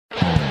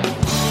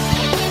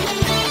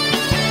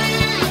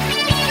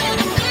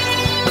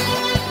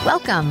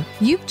Welcome.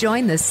 You've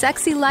joined the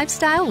Sexy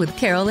Lifestyle with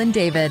Carol and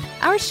David.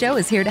 Our show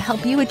is here to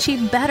help you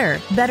achieve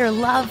better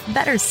love,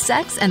 better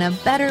sex, and a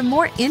better,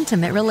 more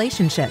intimate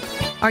relationship.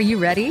 Are you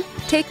ready?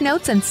 Take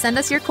notes and send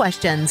us your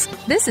questions.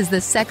 This is the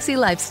Sexy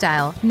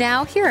Lifestyle.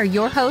 Now, here are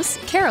your hosts,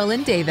 Carol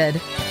and David.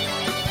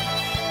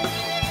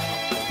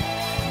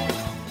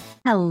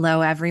 Hello,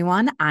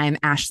 everyone. I'm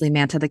Ashley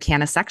Manta, the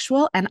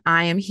CannaSexual, and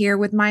I am here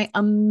with my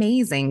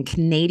amazing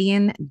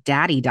Canadian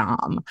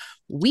DaddyDom.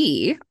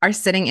 We are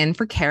sitting in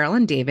for Carol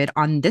and David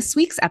on this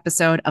week's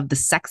episode of the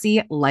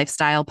Sexy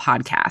Lifestyle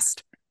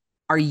podcast.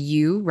 Are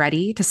you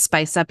ready to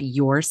spice up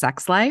your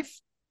sex life?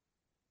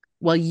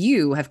 Well,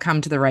 you have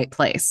come to the right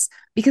place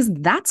because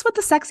that's what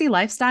the Sexy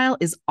Lifestyle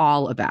is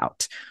all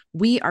about.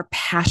 We are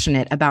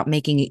passionate about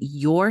making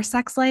your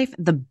sex life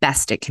the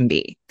best it can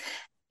be.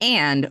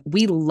 And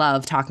we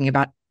love talking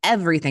about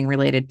everything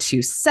related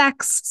to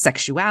sex,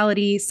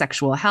 sexuality,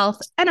 sexual health,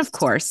 and of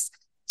course,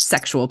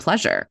 sexual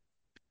pleasure.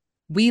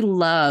 We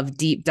love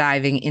deep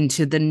diving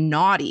into the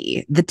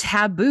naughty, the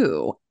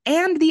taboo,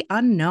 and the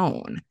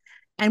unknown.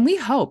 And we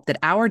hope that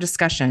our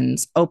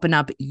discussions open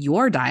up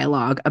your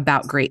dialogue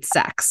about great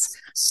sex,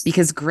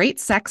 because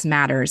great sex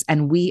matters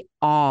and we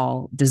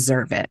all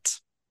deserve it.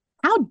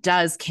 How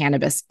does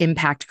cannabis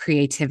impact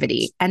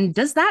creativity? And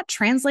does that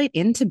translate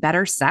into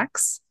better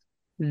sex?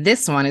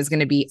 This one is going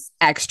to be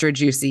extra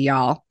juicy,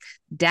 y'all.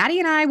 Daddy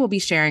and I will be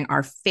sharing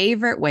our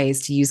favorite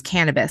ways to use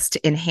cannabis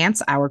to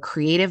enhance our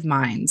creative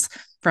minds,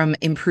 from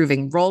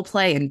improving role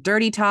play and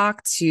dirty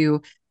talk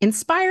to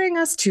inspiring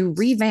us to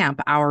revamp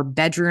our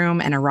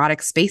bedroom and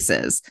erotic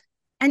spaces,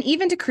 and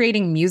even to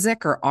creating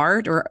music or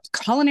art or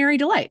culinary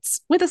delights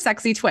with a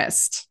sexy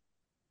twist.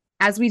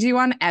 As we do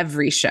on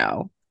every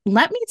show,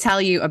 let me tell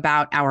you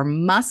about our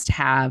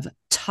must-have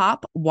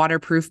top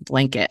waterproof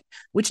blanket,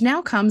 which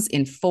now comes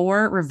in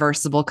 4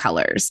 reversible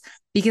colors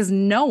because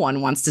no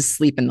one wants to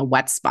sleep in the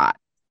wet spot.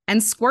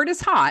 And squirt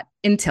is hot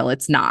until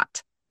it's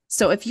not.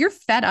 So if you're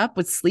fed up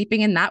with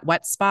sleeping in that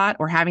wet spot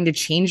or having to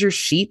change your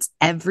sheets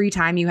every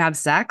time you have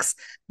sex,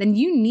 then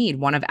you need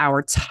one of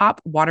our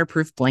top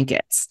waterproof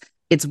blankets.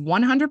 It's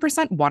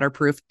 100%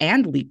 waterproof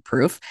and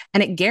leak-proof,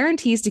 and it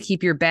guarantees to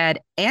keep your bed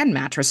and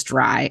mattress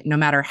dry no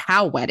matter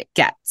how wet it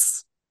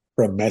gets.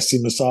 From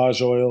messy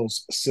massage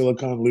oils,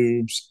 silicone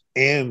lubes,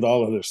 and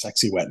all other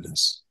sexy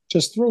wetness.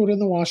 Just throw it in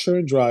the washer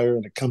and dryer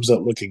and it comes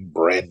out looking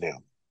brand new.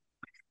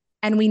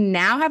 And we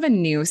now have a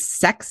new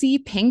sexy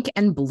pink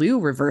and blue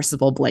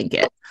reversible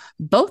blanket,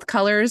 both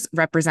colors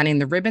representing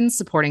the ribbons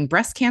supporting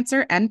breast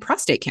cancer and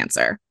prostate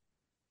cancer.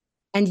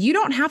 And you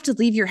don't have to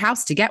leave your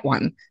house to get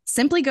one.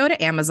 Simply go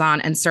to Amazon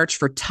and search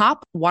for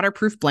Top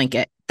Waterproof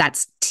Blanket.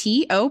 That's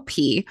TOP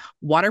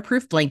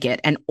Waterproof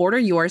Blanket, and order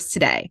yours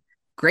today.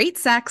 Great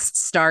sex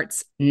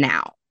starts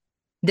now.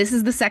 This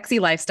is the Sexy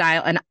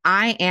Lifestyle, and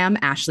I am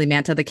Ashley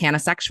Manta, the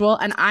CannaSexual,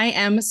 and I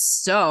am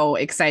so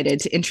excited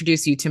to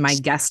introduce you to my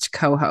guest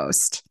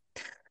co-host.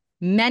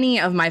 Many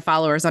of my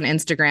followers on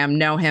Instagram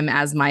know him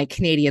as my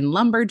Canadian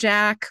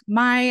lumberjack,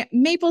 my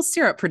maple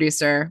syrup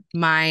producer,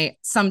 my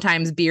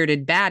sometimes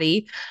bearded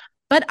baddie,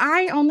 but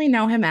I only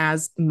know him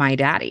as my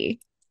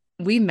daddy.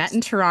 We met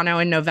in Toronto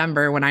in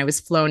November when I was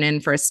flown in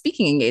for a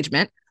speaking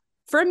engagement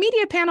for a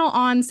media panel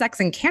on sex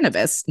and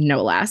cannabis,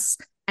 no less.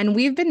 And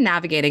we've been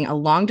navigating a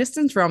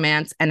long-distance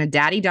romance and a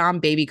daddy-dom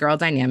baby-girl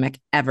dynamic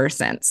ever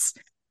since.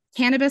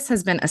 Cannabis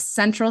has been a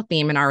central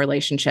theme in our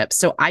relationship,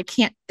 so I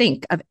can't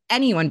think of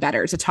anyone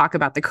better to talk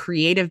about the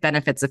creative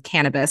benefits of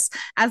cannabis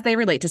as they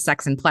relate to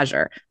sex and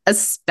pleasure,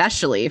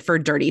 especially for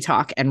dirty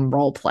talk and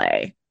role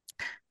play.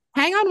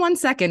 Hang on one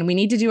second. We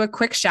need to do a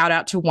quick shout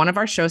out to one of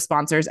our show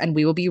sponsors, and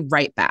we will be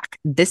right back.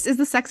 This is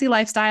the Sexy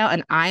Lifestyle,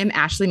 and I'm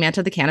Ashley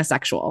Manta, the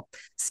CannaSexual.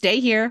 Stay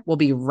here. We'll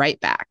be right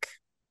back.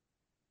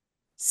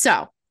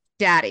 So,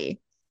 Daddy,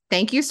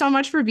 thank you so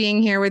much for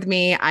being here with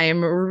me. I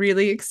am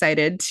really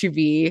excited to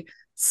be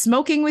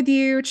smoking with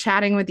you,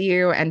 chatting with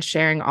you, and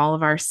sharing all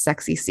of our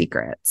sexy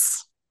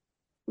secrets.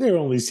 They're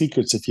only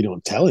secrets if you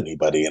don't tell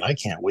anybody, and I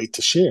can't wait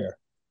to share.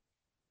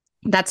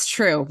 That's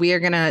true. We are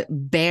going to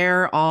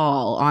bear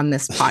all on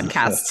this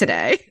podcast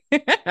today.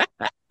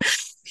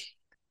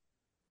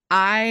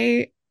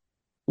 I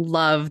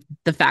love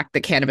the fact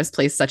that cannabis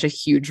plays such a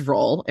huge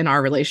role in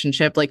our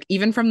relationship. Like,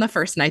 even from the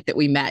first night that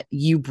we met,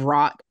 you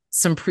brought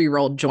some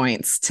pre-rolled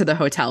joints to the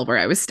hotel where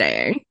I was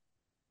staying.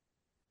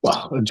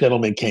 Well, a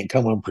gentleman can't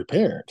come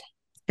unprepared.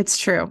 It's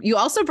true. You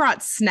also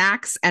brought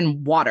snacks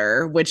and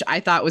water, which I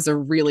thought was a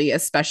really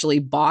especially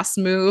boss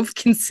move,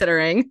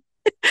 considering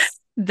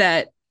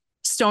that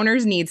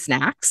stoners need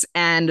snacks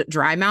and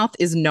dry mouth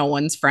is no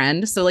one's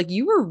friend. So, like,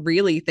 you were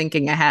really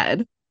thinking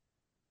ahead.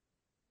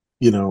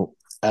 You know,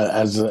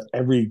 as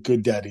every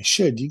good daddy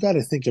should, you got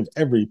to think of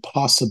every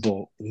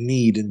possible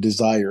need and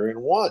desire and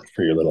want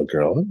for your little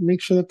girl and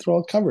make sure that they're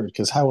all covered,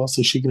 because how else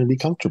is she going to be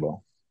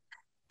comfortable?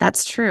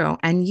 That's true.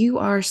 And you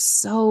are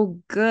so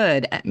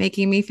good at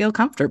making me feel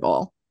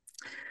comfortable.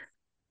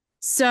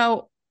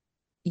 So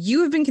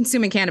you have been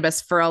consuming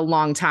cannabis for a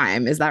long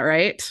time. Is that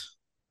right?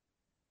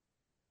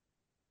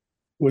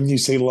 When you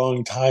say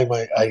long time,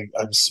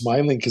 I'm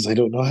smiling because I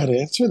don't know how to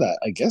answer that.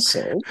 I guess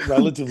so.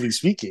 Relatively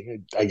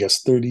speaking, I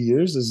guess 30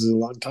 years is a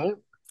long time.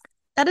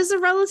 That is a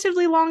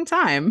relatively long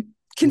time,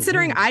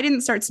 considering Mm-hmm. I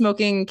didn't start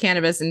smoking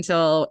cannabis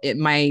until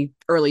my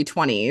early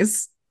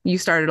 20s. You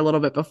started a little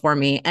bit before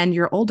me, and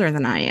you're older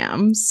than I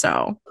am.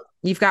 So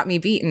you've got me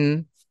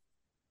beaten.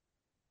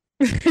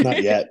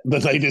 Not yet. The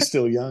night is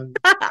still young.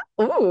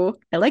 Ooh,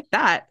 I like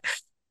that.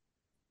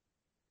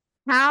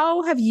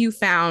 How have you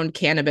found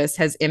cannabis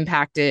has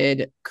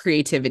impacted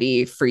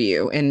creativity for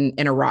you in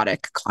an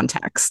erotic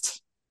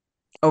context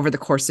over the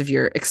course of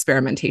your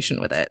experimentation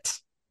with it?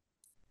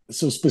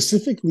 So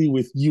specifically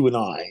with you and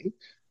I,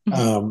 Mhm.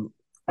 um,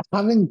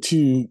 having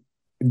to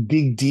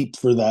dig deep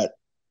for that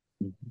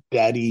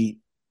daddy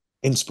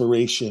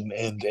inspiration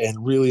and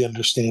really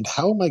understand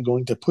how am I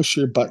going to push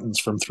your buttons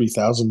from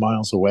 3,000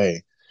 miles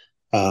away,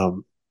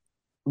 um,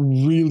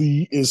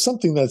 really is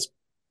something that's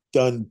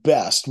done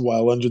best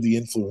while under the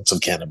influence of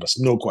cannabis,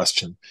 no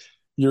question.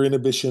 Your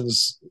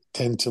inhibitions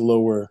tend to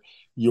lower,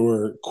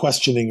 your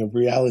questioning of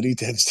reality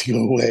tends to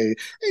go away,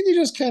 and you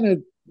just kind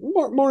of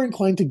more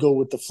inclined to go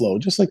with the flow,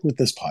 just like with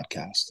this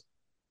podcast.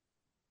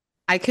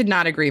 I could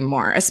not agree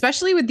more,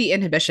 especially with the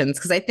inhibitions,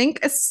 because I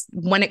think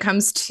when it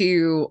comes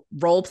to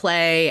role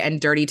play and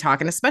dirty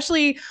talk, and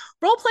especially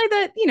role play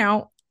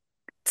that,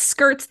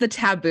 skirts the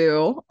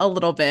taboo a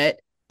little bit,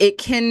 it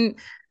can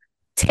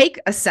take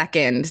a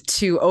second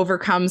to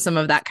overcome some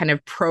of that kind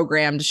of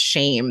programmed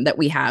shame that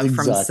we have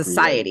from Exactly right.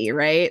 society,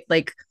 right?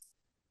 Like,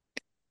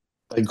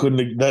 I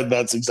couldn't.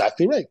 That's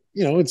exactly right.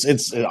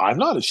 It's. I'm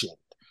not ashamed.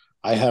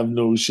 I have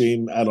no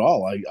shame at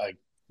all. I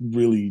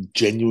really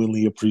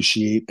genuinely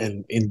appreciate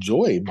and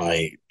enjoy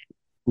my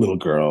little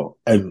girl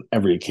and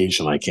every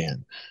occasion I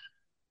can.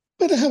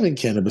 But having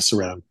cannabis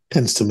around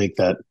tends to make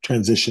that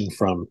transition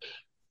from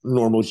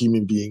normal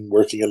human being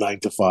working a 9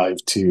 to 5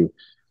 to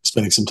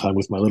spending some time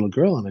with my little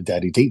girl on a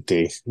daddy date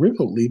day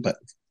remotely, but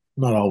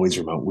not always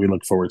remote. We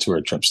look forward to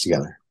our trips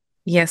together.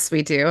 yes,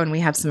 we do. And we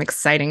have some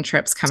exciting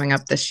trips coming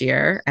up this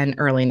year and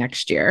early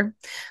next year.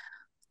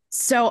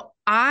 So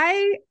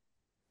I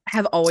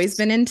have always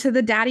been into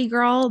the daddy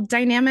girl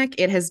dynamic.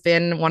 It has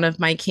been one of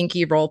my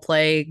kinky role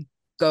play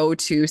go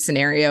to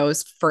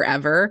scenarios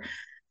forever.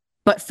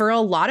 But for a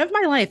lot of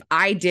my life,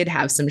 I did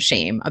have some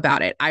shame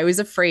about it. I was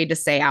afraid to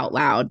say out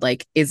loud,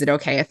 like, is it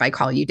okay if I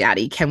call you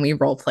daddy? Can we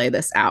role play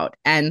this out?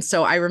 And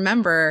so I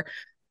remember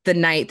the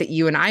night that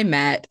you and I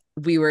met,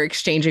 we were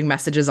exchanging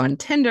messages on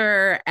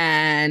Tinder.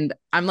 And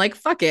I'm like,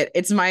 fuck it.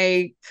 It's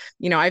I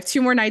have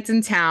 2 more nights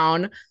in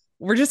town.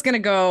 We're just going to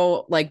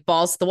go like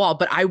balls to the wall.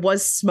 But I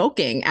was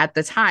smoking at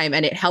the time,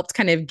 and it helped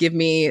kind of give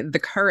me the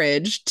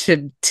courage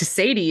to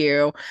say to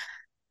you,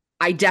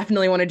 I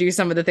definitely want to do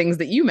some of the things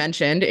that you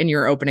mentioned in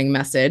your opening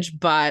message,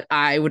 but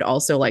I would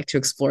also like to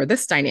explore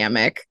this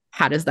dynamic.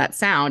 How does that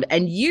sound?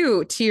 And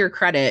you, to your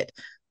credit,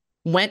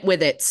 went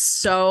with it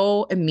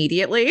so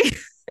immediately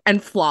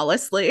and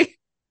flawlessly.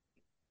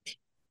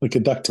 Like a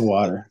duck to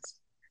water.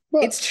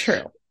 But It's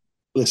true.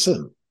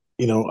 listen,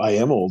 I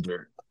am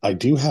older. I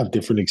do have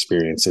different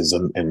experiences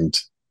and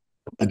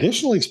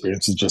additional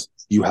experiences, just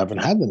you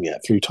haven't had them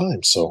yet through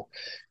time. So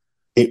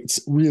it's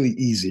really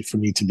easy for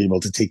me to be able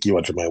to take you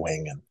under my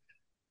wing and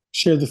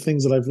share the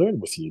things that I've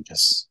learned with you,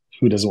 because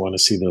who doesn't want to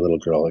see their little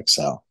girl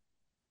excel?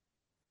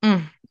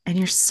 And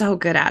you're so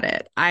good at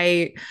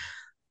it.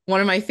 One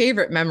of my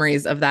favorite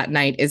memories of that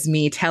night is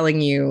me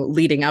telling you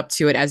leading up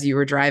to it as you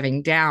were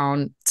driving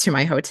down to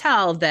my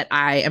hotel that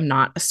I am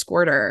not a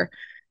squirter.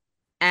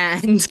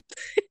 And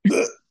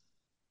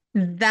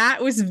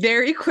that was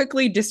very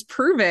quickly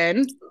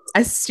disproven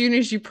as soon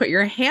as you put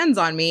your hands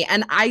on me.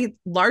 And I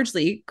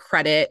largely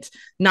credit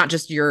not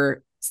just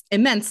your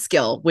immense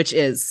skill, which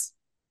is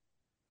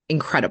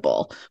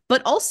incredible,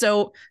 but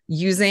also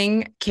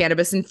using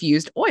cannabis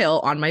infused oil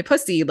on my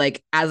pussy,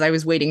 like as I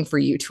was waiting for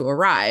you to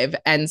arrive.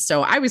 And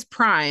so I was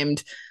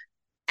primed.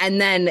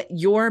 And then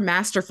your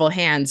masterful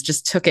hands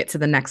just took it to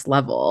the next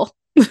level.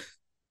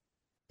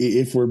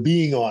 If we're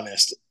being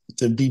honest,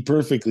 to be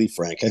perfectly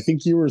frank, I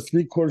think you were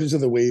 3/4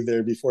 of the way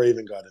there before I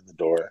even got in the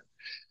door.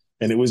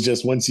 And it was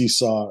just once you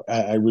saw,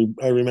 I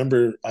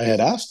remember I had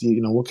asked you,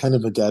 what kind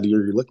of a daddy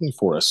are you looking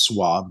for? A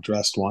suave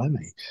dressed one,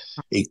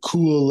 a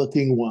cool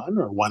looking one,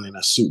 or one in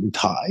a suit and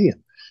tie?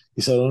 And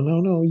he said, oh,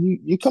 no, no,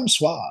 you come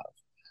suave.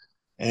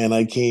 And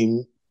I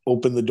came,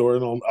 opened the door,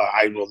 and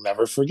I will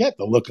never forget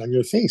the look on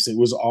your face. It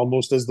was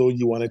almost as though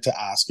you wanted to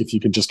ask if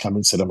you could just come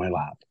and sit on my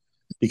lap,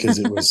 because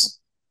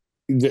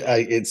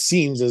it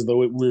seems as though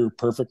we were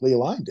perfectly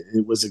aligned.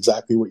 It was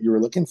exactly what you were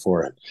looking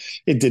for. And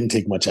it didn't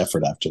take much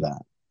effort after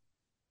that.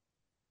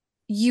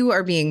 You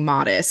are being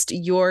modest.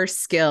 Your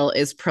skill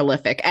is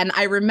prolific. And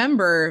I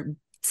remember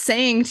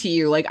saying to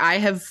you, like, I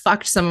have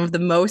fucked some of the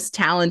most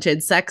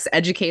talented sex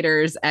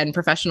educators and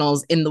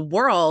professionals in the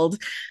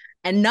world,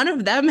 and none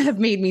of them have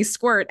made me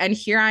squirt. And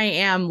here I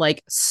am,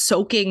 like,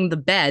 soaking the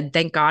bed.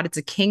 Thank God it's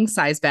a king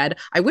size bed.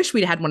 I wish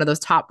we'd had one of those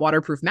top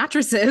waterproof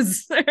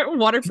mattresses,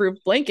 waterproof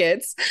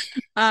blankets,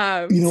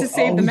 to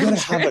save the We got to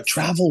mattress. have a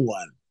travel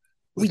one.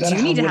 We We got to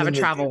do need have to one have a in the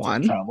travel hands of a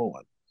one. travel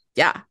one.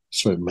 Yeah.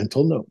 So a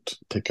mental note,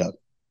 pick up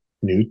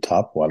new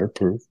top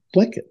waterproof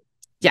blanket.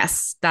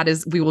 Yes,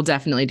 we will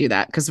definitely do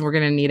that because we're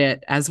going to need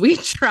it as we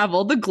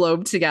travel the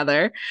globe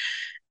together.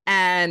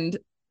 And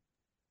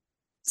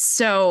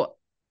so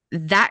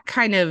that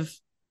kind of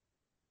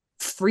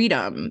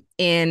freedom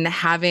in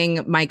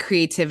having my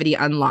creativity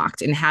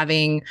unlocked, in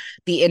having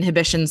the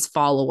inhibitions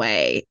fall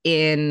away,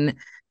 in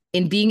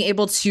being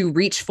able to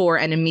reach for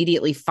and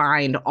immediately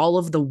find all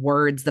of the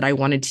words that I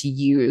wanted to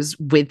use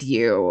with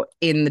you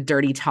in the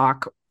dirty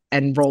talk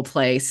and role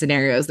play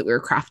scenarios that we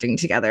were crafting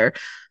together.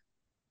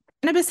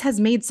 Cannabis has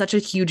made such a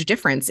huge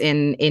difference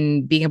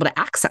in being able to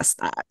access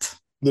that.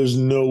 There's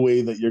no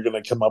way that you're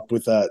going to come up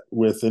with that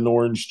with an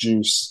orange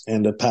juice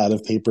and a pad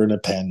of paper and a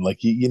pen.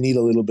 Like you need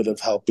a little bit of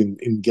help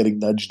in getting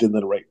nudged in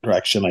the right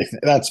direction. I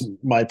think that's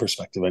my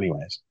perspective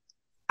anyways.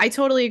 I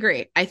totally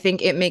agree. I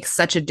think it makes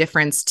such a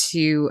difference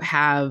to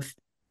have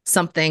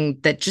something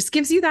that just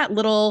gives you that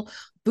little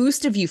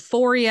boost of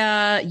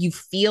euphoria. You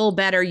feel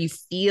better, you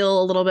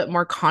feel a little bit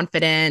more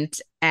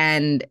confident,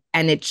 and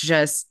it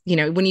just,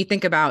 when you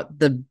think about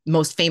the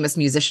most famous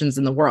musicians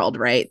in the world,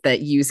 right,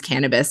 that use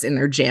cannabis in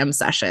their jam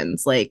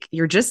sessions, like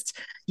you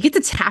get to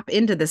tap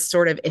into this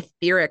sort of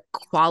etheric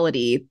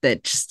quality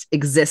that just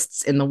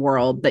exists in the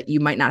world that you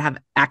might not have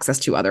access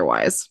to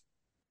otherwise,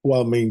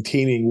 while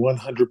maintaining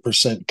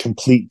 100%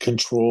 complete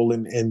control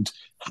and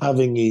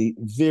having a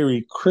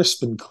very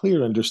crisp and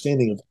clear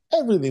understanding of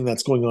everything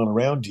that's going on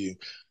around you.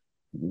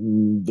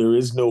 There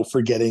is no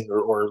forgetting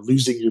or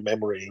losing your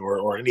memory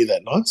or any of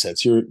that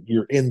nonsense.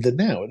 You're in the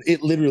now.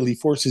 It literally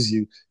forces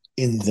you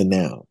in the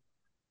now.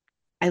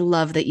 I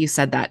love that you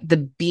said that. The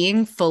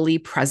being fully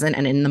present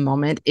and in the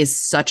moment is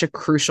such a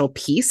crucial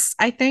piece,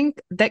 I think,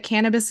 that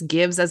cannabis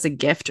gives as a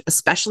gift,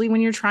 especially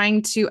when you're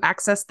trying to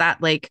access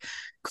that like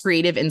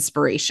creative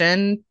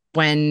inspiration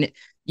when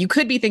you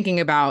could be thinking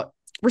about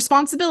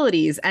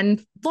responsibilities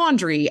and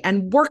laundry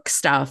and work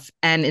stuff.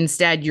 And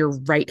instead, you're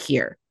right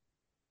here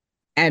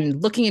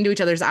and looking into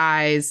each other's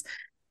eyes.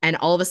 And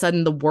all of a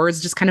sudden, the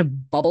words just kind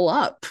of bubble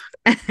up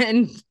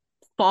and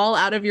fall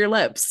out of your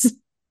lips.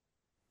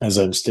 As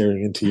I'm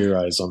staring into your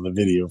eyes on the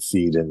video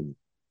feed and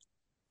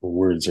the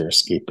words are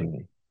escaping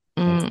me.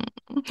 I'm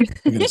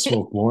going to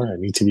smoke more. I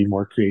need to be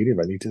more creative.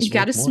 I need to smoke more. You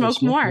got to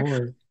smoke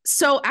more.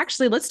 So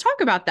actually, let's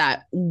talk about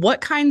that.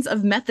 What kinds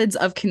of methods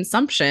of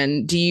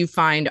consumption do you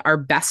find are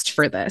best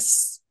for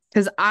this?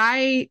 Because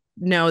I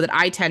know that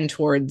I tend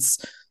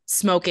towards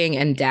smoking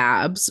and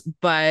dabs,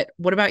 but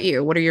what about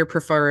you? What are your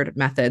preferred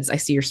methods? I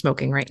see you're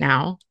smoking right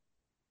now.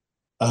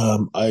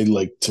 I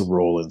like to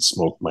roll and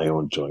smoke my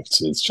own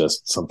joints. It's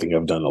just something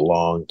I've done a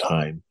long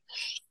time.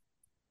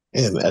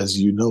 And as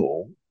you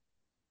know,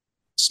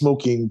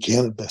 smoking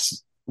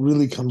cannabis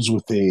really comes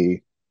with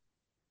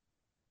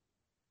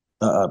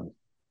uh,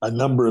 a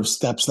number of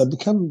steps that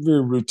become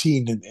very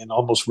routine and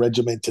almost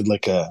regimented,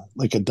 like a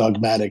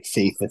dogmatic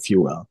faith, if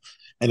you will.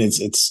 And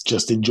it's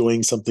just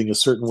enjoying something a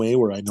certain way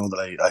where I know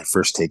that I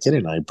first take it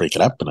and I break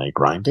it up and I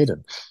grind it.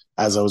 And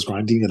as I was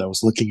grinding it, I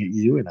was looking at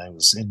you and I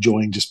was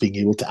enjoying just being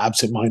able to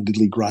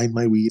absentmindedly grind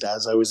my weed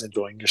as I was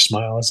enjoying your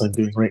smile as I'm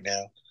doing right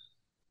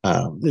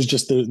now.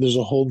 There's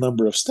a whole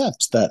number of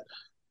steps that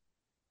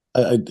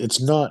it's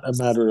not a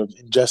matter of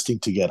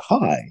ingesting to get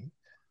high.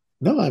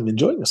 No, I'm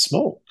enjoying a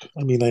smoke.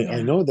 I mean,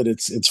 I know that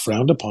it's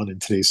frowned upon in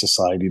today's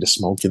society to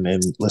smoke,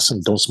 and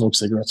listen, don't smoke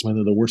cigarettes, man.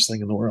 They're the worst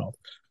thing in the world.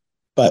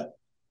 But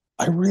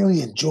I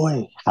really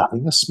enjoy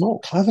having a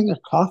smoke, having a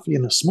coffee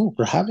and a smoke,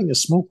 or having a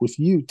smoke with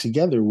you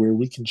together where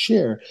we can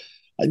share.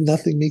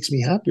 Nothing makes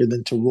me happier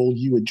than to roll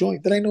you a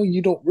joint that I know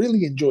you don't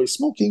really enjoy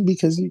smoking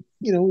because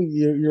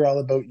you're all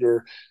about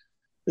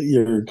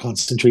your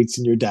concentrates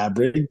and your dab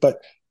rig,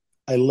 but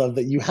I love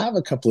that you have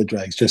a couple of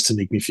drags just to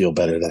make me feel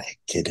better that, hey,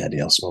 kid,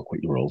 Daddy, I'll smoke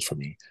what you rolled for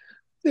me.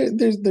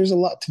 There's a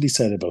lot to be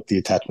said about the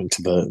attachment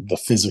to the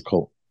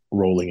physical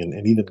rolling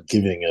and even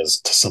giving as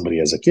to somebody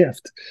as a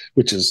gift,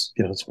 which is,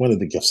 it's one of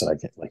the gifts that I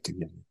get like to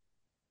give.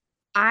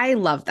 I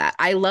love that.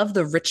 I love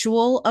the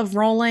ritual of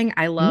rolling.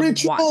 I love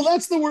ritual.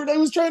 That's the word I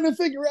was trying to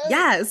figure out.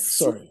 Yes.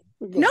 Sorry.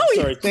 No.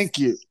 Sorry. Thank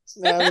you.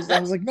 I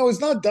was like, no,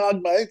 it's not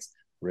dogma. It's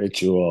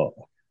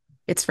ritual.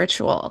 It's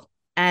ritual.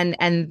 And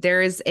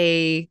there's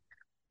a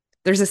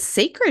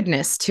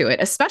sacredness to it,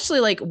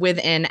 especially like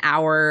within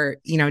our,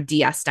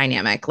 DS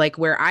dynamic, like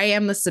where I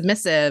am the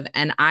submissive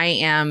and I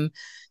am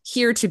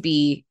here to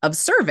be of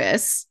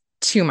service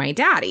to my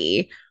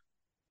daddy.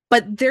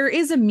 But there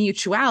is a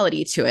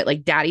mutuality to it.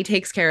 Like daddy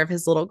takes care of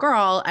his little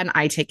girl and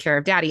I take care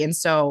of daddy. And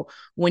so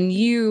when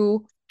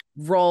you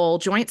roll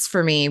joints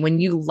for me, when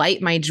you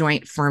light my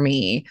joint for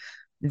me,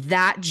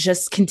 that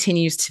just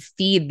continues to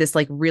feed this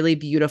like really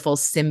beautiful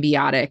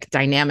symbiotic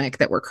dynamic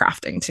that we're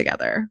crafting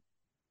together.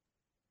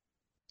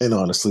 And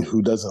honestly,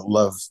 who doesn't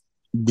love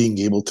being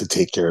able to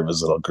take care of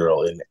his little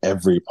girl in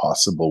every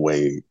possible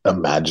way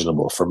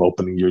imaginable, from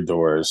opening your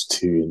doors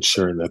to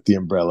ensuring that the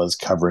umbrella is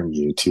covering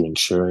you, to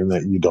ensuring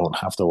that you don't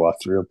have to walk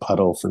through a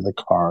puddle for the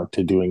car,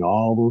 to doing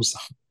all those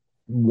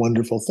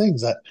wonderful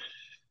things that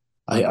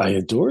I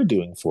adore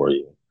doing for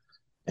you.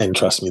 And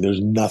trust me,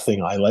 there's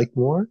nothing I like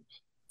more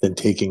than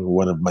taking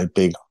one of my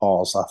big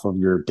hauls off of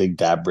your big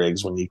dab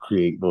rigs when you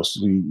create those.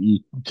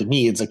 To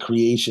me, it's a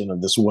creation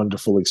of this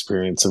wonderful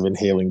experience of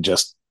inhaling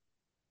just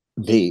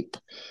vape,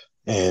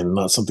 and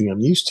not something I'm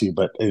used to.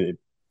 But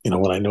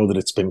when I know that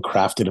it's been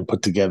crafted and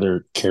put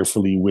together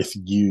carefully with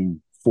you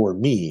for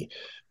me,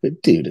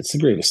 but dude, it's the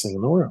greatest thing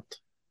in the world.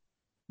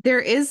 There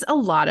is a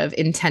lot of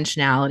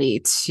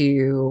intentionality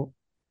to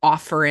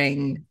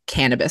offering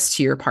cannabis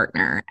to your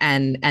partner,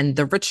 and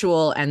the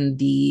ritual and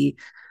the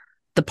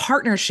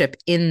partnership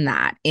in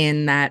that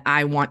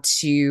I want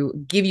to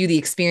give you the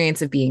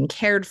experience of being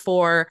cared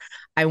for.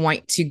 I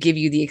want to give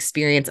you the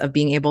experience of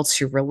being able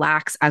to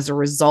relax as a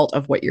result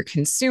of what you're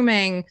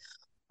consuming.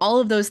 All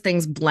of those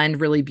things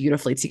blend really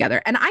beautifully together.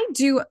 And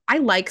I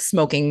like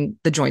smoking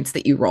the joints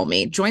that you roll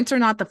me. Joints are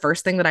not the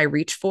first thing that I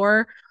reach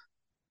for,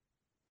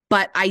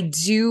 but I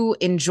do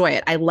enjoy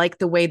it. I like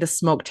the way the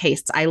smoke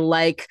tastes. I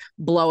like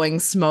blowing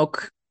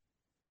smoke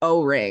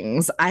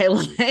O-rings. I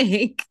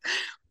like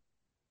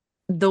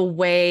the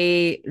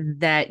way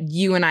that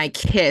you and I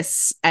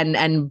kiss and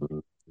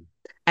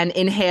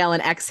inhale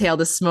and exhale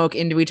the smoke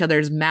into each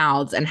other's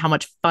mouths, and how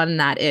much fun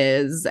that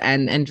is.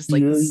 And just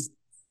like,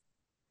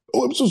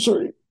 oh, I'm so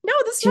sorry. No,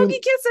 the smoky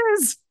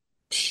kisses.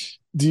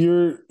 Do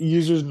your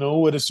users know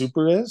what a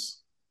super is?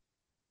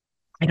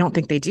 I don't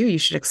think they do. You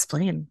should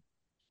explain.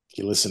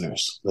 Okay,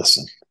 listeners,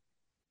 listen.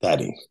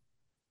 Daddy,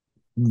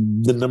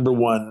 the number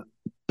one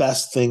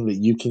best thing that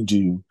you can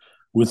do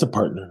with a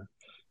partner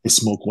is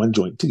smoke one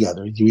joint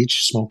together. You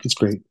each smoke, it's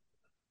great.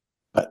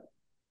 But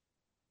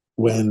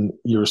when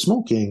you're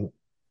smoking,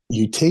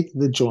 you take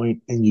the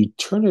joint and you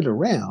turn it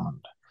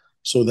around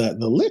so that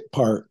the lit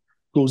part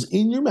goes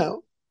in your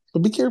mouth.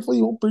 But be careful,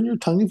 you won't burn your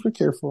tongue if you're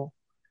careful.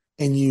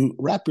 And you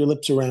wrap your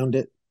lips around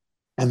it,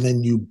 and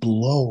then you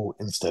blow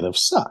instead of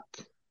suck.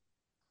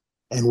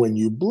 And when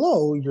you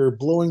blow, you're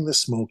blowing the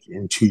smoke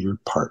into your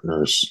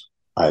partner's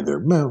either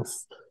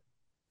mouth,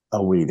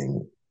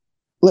 awaiting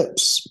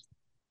lips,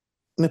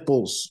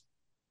 nipples,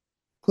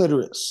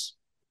 clitoris,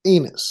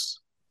 anus,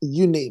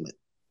 you name it.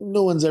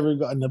 No one's ever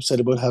gotten upset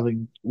about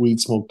having weed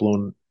smoke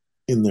blown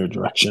in their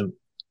direction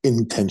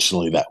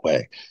intentionally that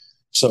way.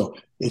 So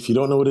if you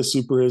don't know what a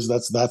super is,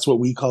 that's what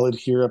we call it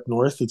here up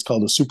north. It's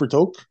called a super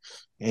toke.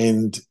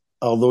 And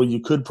although you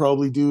could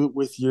probably do it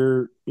with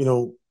your,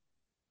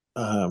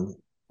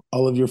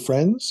 all of your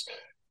friends,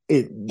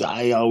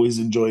 I always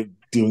enjoy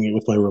doing it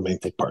with my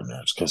romantic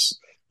partners because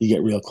you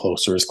get real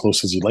close, or as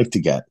close as you'd like to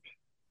get.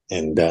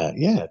 And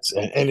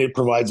it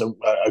provides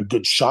a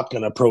good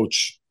shotgun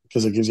approach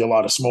because it gives you a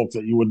lot of smoke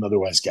that you wouldn't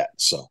otherwise get.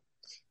 So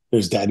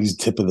there's Daddy's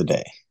tip of the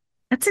day.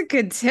 That's a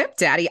good tip,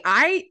 Daddy.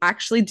 I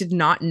actually did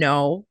not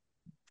know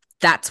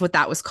that's what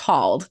that was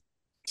called.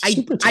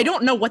 I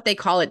don't know what they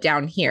call it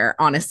down here,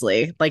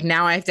 honestly. Like,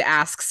 now I have to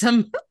ask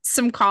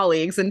some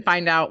colleagues and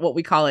find out what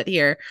we call it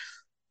here.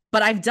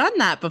 But I've done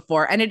that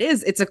before, and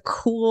it's a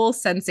cool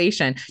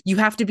sensation. You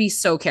have to be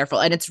so careful,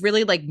 and it's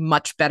really like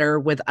much better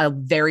with a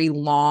very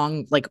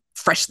long, like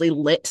freshly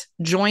lit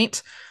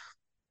joint.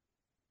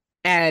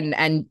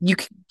 And you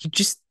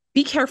just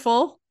be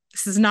careful.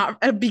 This is not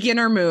a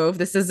beginner move.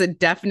 This is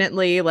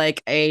definitely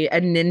like a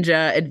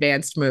ninja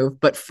advanced move,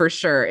 but for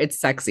sure it's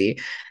sexy.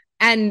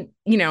 And,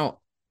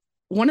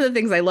 one of the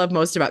things I love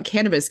most about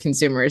cannabis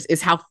consumers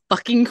is how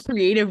fucking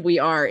creative we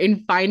are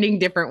in finding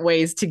different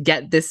ways to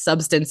get this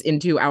substance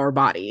into our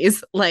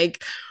bodies.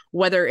 Like,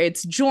 whether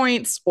it's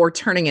joints or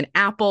turning an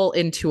apple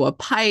into a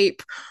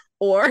pipe,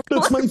 or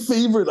that's my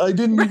favorite. I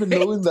didn't even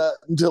know that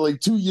until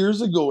like 2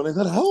 years ago. And I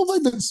thought, how have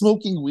I been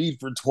smoking weed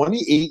for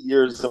 28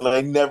 years? And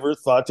I never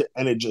thought to,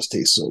 and it just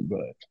tastes so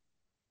good.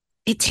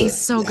 It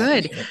tastes so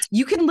good.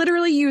 You can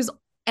literally use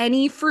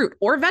any fruit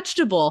or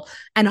vegetable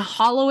and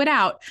hollow it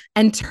out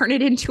and turn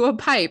it into a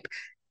pipe.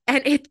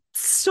 And it's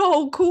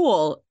so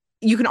cool.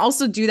 You can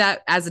also do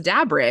that as a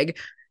dab rig.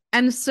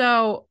 And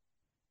so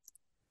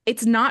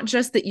it's not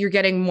just that you're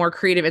getting more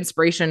creative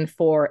inspiration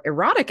for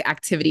erotic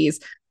activities.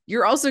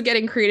 You're also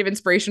getting creative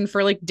inspiration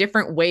for like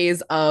different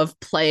ways of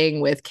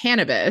playing with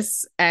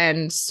cannabis.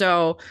 And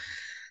so,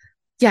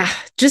 yeah,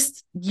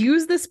 just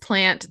use this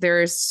plant.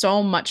 There is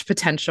so much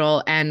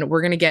potential, and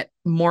we're going to get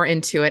more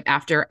into it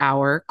after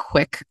our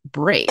quick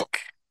break.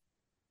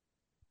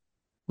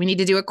 We need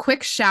to do a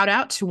quick shout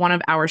out to one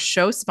of our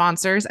show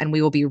sponsors, and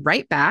we will be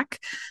right back.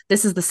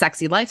 This is The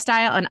Sexy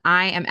Lifestyle, and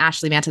I am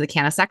Ashley Manta, the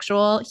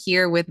CannaSexual,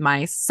 here with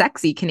my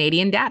sexy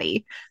Canadian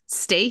daddy.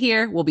 Stay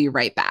here. We'll be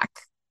right back.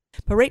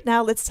 But right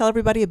now, let's tell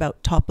everybody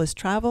about Topless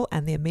Travel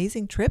and the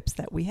amazing trips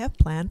that we have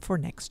planned for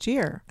next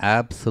year.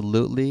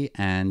 Absolutely.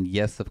 And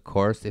yes, of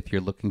course, if you're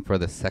looking for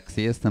the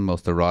sexiest and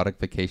most erotic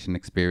vacation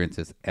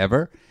experiences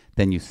ever,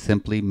 then you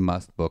simply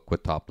must book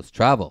with Topless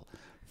Travel.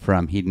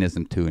 From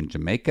Hedonism 2 in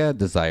Jamaica,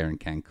 Desire in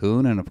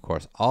Cancun, and of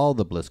course all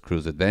the Bliss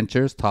Cruise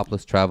adventures,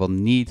 Topless Travel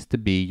needs to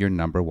be your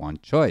number one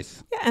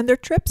choice. Yeah, and their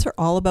trips are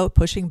all about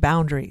pushing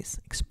boundaries,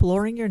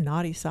 exploring your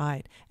naughty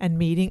side, and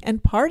meeting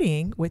and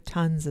partying with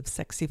tons of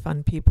sexy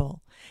fun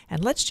people.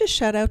 And let's just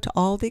shout out to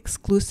all the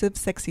exclusive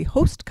sexy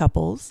host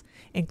couples,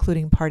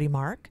 including Party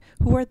Mark,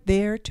 who are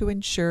there to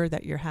ensure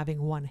that you're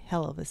having one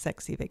hell of a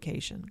sexy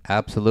vacation.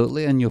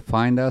 Absolutely, and you'll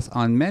find us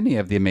on many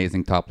of the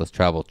amazing Topless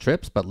Travel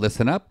trips, but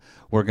listen up,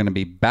 we're going to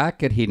be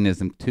back at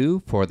Hedonism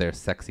 2 for their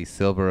Sexy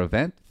Silver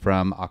event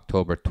from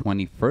October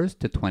 21st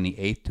to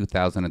 28th,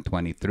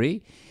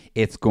 2023.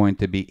 It's going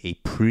to be a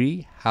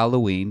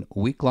pre-Halloween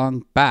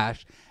week-long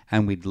bash,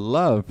 and we'd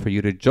love for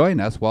you to join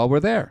us while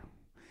we're there.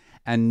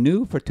 And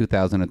new for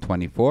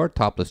 2024,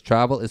 Topless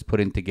Travel is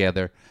putting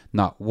together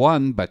not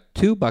one, but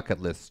two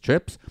bucket list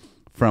trips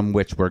from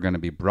which we're going to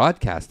be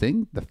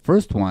broadcasting. The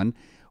first one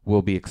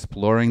will be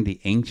exploring the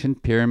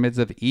ancient pyramids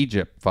of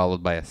Egypt,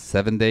 followed by a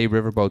 7-day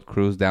riverboat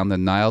cruise down the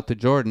Nile to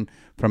Jordan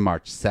from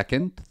March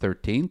 2nd to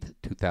 13th,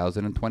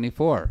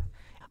 2024.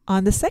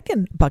 On the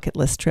second bucket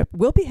list trip,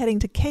 we'll be heading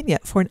to Kenya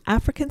for an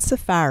African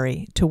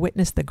safari to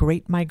witness the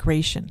Great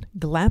Migration,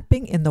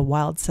 glamping in the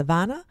wild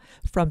savannah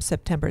from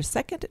September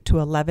 2nd to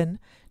 11,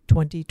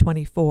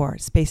 2024.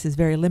 Space is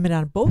very limited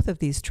on both of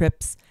these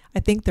trips. I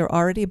think they're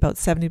already about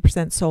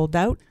 70% sold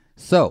out.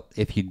 So,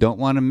 if you don't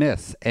want to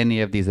miss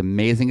any of these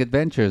amazing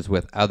adventures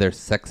with other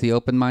sexy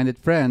open-minded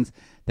friends,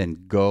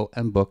 then go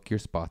and book your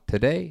spot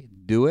today.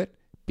 Do it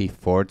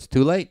before it's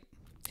too late.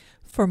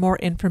 For more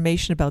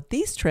information about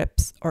these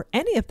trips or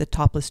any of the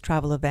Topless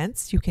Travel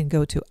events, you can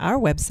go to our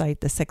website,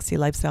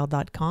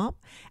 thesexylifestyle.com,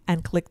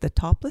 and click the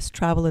Topless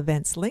Travel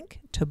Events link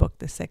to book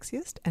the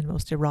sexiest and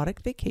most erotic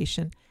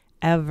vacation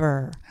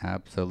ever.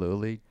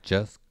 Absolutely.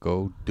 Just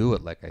go do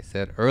it, like I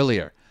said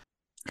earlier.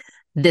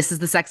 This is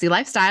The Sexy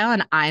Lifestyle,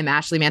 and I'm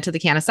Ashley Manta, the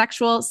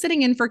CannaSexual,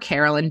 sitting in for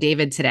Carol and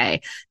David today.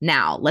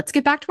 Now, let's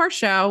get back to our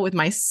show with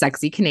my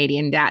sexy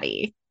Canadian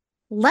daddy.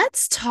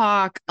 Let's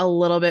talk a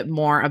little bit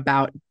more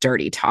about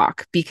dirty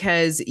talk,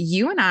 because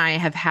you and I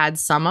have had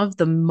some of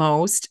the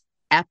most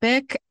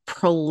epic,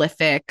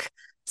 prolific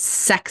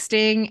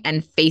sexting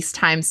and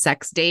FaceTime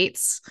sex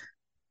dates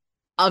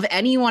of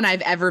anyone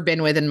I've ever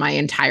been with in my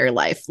entire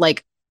life.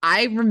 Like,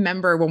 I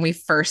remember when we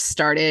first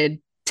started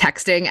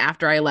texting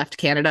after I left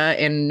Canada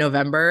in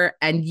November,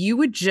 and you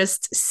would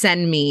just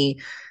send me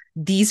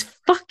these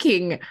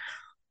fucking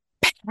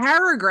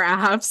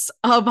paragraphs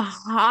of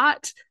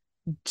hot,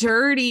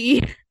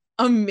 dirty,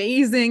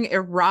 amazing,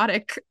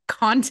 erotic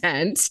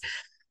content.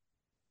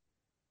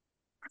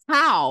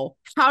 How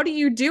do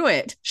you do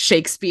it,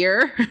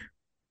 Shakespeare?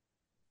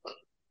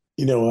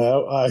 You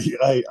know,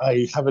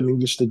 I have an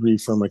English degree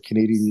from a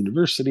Canadian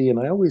university, and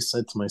I always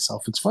said to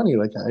myself, it's funny,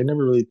 like I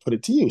never really put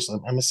it to use.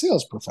 I'm a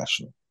sales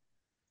professional.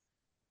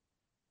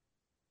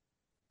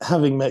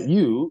 Having met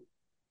you,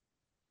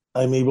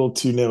 I'm able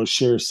to now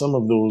share some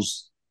of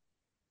those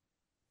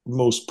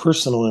most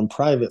personal and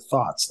private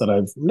thoughts that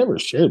I've never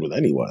shared with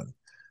anyone,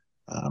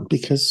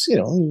 because, you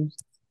know,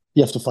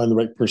 you have to find the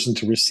right person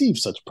to receive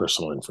such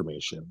personal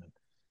information.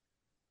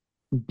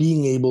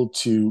 Being able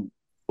to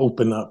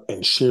open up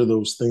and share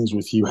those things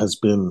with you has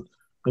been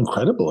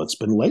incredible. It's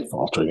been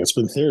life-altering. It's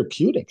been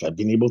therapeutic. I've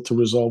been able to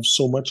resolve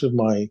so much of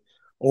my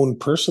own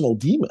personal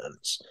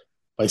demons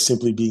by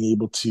simply being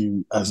able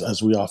to,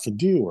 as we often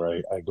do,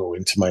 where I go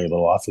into my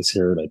little office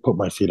here and I put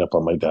my feet up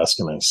on my desk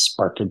and I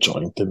spark a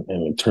joint and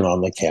I turn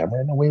on the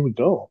camera and away we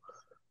go.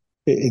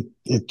 It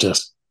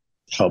just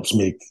helps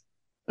make,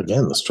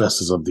 again, the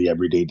stresses of the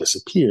everyday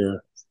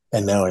disappear.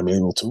 And now I'm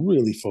able to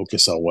really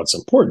focus on what's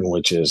important,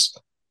 which is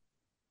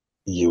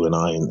you and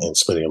I and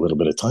spending a little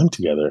bit of time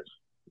together.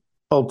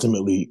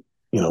 Ultimately,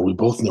 you know, we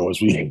both know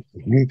as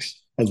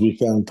we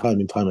found time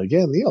and time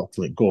again, the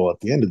ultimate goal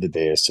at the end of the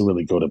day is to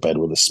really go to bed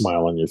with a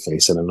smile on your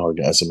face and an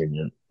orgasm in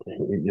your,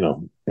 you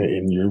know,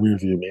 in your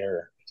rearview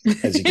mirror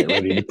as you get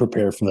ready to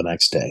prepare for the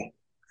next day.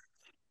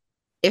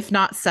 If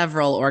not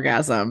several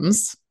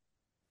orgasms,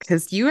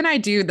 because you and I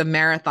do the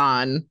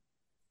marathon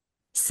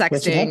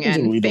sexting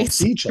and we don't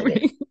see each other.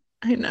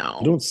 I know.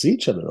 We don't see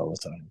each other all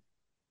the time.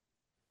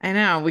 I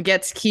know. We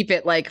get to keep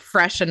it like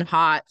fresh and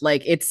hot.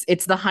 Like it's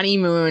the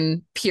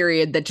honeymoon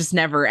period that just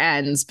never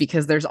ends,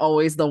 because there's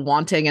always the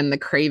wanting and the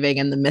craving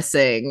and the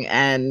missing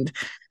and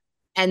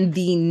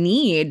the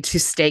need to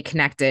stay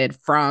connected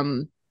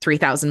from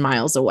 3,000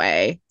 miles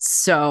away.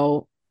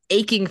 So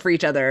aching for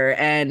each other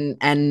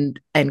and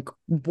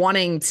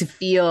wanting to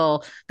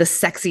feel the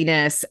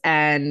sexiness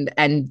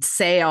and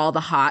say all the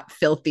hot,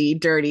 filthy,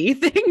 dirty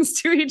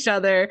things to each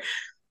other,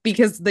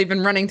 because they've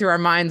been running through our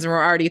minds and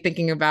we're already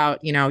thinking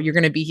about, you know, you're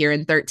going to be here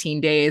in 13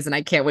 days and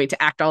I can't wait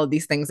to act all of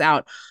these things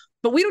out.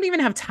 But we don't even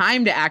have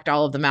time to act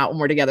all of them out when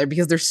we're together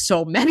because there's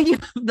so many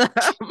of them.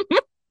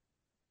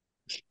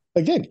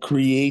 Again,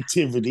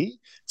 creativity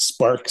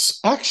sparks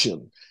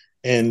action.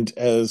 And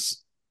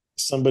as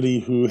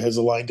somebody who has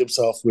aligned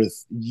himself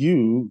with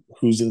you,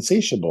 who's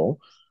insatiable,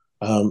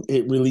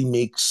 it really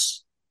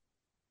makes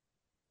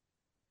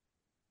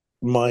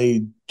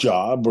my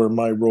job or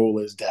my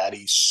role as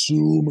daddy so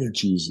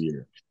much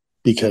easier.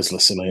 Because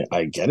listen,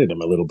 I get it.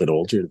 I'm a little bit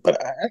older,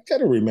 but I got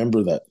to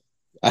remember that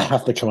I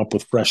have to come up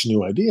with fresh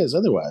new ideas.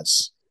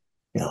 Otherwise,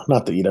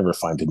 not that you'd ever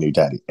find a new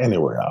daddy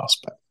anywhere else,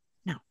 but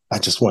No. I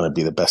just want to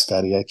be the best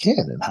daddy I can.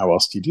 And how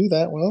else do you do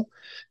that? Well,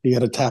 you got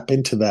to tap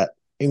into that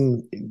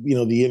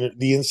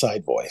the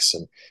inside voice,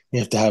 and you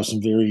have to have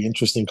some very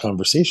interesting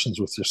conversations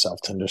with yourself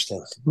to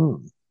understand,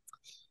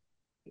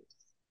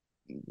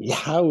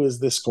 how is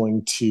this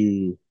going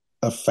to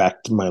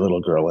affect my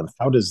little girl, and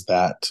how does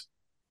that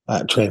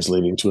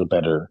translate into a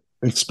better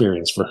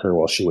experience for her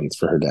while she waits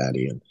for her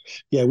daddy? And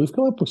yeah, we've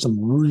come up with some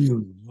really,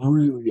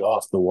 really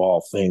off the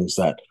wall things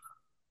that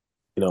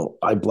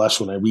I blush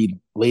when I read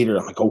later.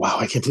 I'm like, oh wow,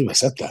 I can't believe I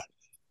said that.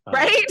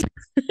 Right.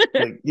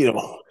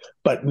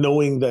 But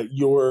knowing that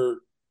you're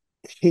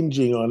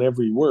hinging on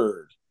every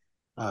word,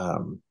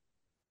 not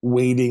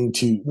waiting,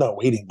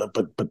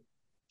 but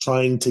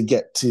trying to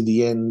get to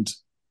the end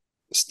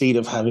state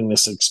of having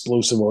this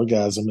explosive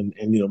orgasm and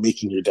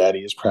making your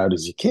daddy as proud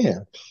as you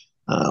can,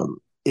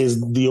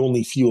 is the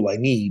only fuel I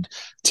need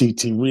to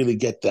really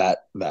get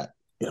that.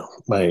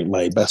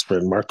 My best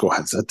friend Marco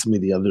had said to me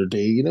the other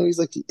day, he's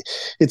like,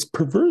 it's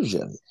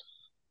perversion. I'm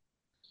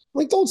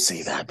like, don't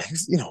say that,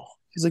 because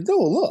he's like, no,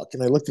 look.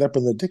 And I looked it up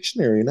in the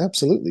dictionary, and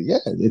absolutely, yeah,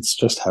 it's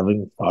just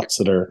having thoughts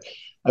that are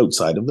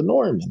outside of the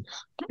norm. And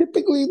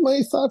typically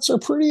my thoughts are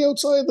pretty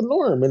outside the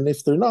norm. And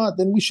if they're not,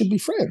 then we should be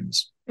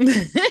friends.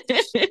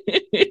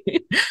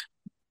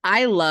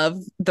 I love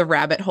the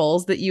rabbit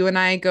holes that you and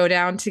I go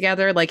down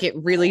together. Like, it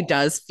really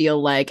does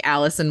feel like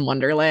Alice in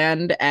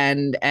Wonderland.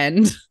 And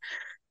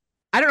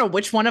I don't know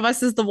which one of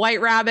us is the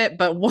white rabbit,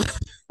 but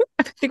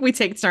I think we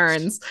take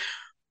turns.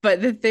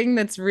 But the thing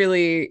that's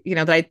really,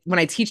 when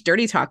I teach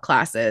dirty talk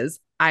classes,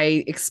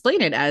 I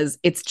explain it as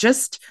it's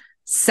just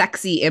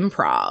sexy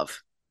improv.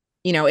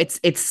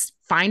 It's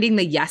finding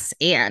the yes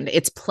and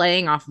it's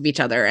playing off of each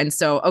other. And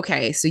so,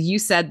 okay, so you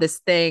said this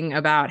thing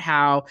about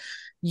how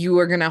you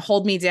are going to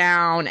hold me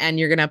down and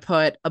you're going to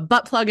put a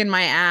butt plug in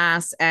my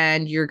ass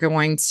and you're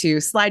going to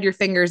slide your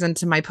fingers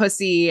into my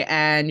pussy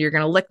and you're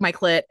going to lick my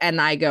clit. And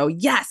I go,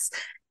 yes.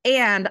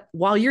 And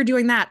while you're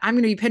doing that, I'm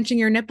going to be pinching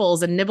your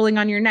nipples and nibbling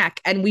on your neck.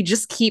 And we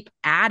just keep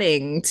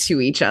adding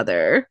to each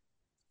other.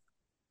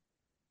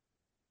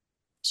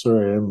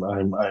 Sorry,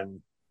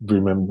 I'm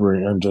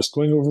remembering. I'm just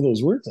going over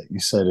those words that you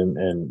said.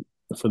 And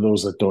for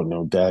those that don't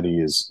know, Daddy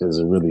is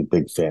a really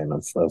big fan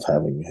of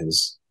having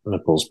his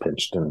nipples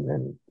pinched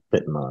and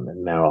bitten on.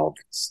 And now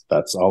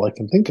that's all I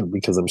can think of,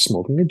 because I'm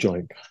smoking a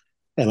joint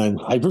and I'm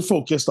hyper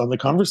focused on the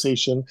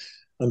conversation.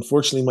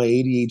 Unfortunately, my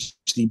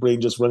ADHD brain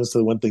just runs to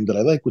the one thing that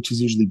I like, which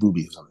is usually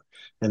boobies.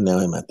 And now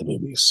I'm at the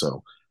boobies.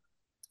 So,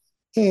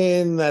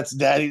 and that's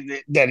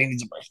Daddy. Daddy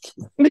needs a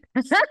break.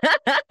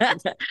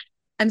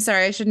 I'm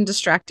sorry, I shouldn't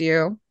distract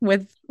you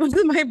with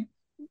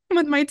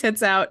my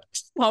tits out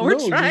while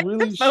we're trying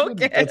to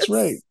focus. That's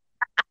right.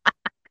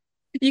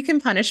 You can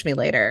punish me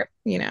later,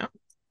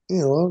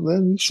 Well,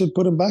 then you should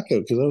put them back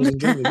out, because I was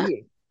enjoying the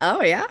video.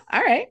 Oh, yeah.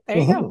 All right. There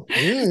you go.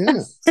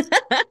 Yeah.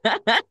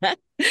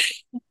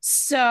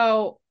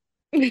 So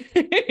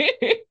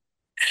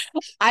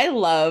I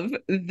love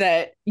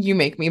that you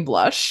make me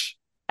blush.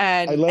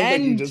 And I love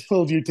that you just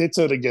pulled your tits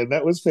out again.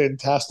 That was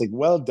fantastic.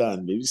 Well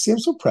done, baby. See, I'm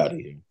so proud of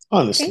you.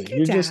 Honestly. Thank you,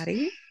 You're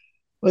Daddy. Just,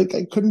 like,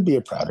 I couldn't be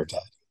a prouder dad.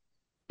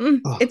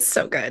 It's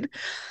so good.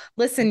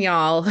 Listen,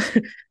 y'all,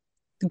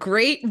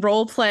 great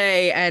role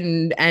play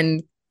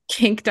and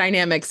kink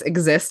dynamics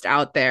exist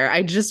out there.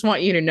 I just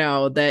want you to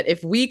know that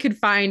if we could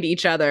find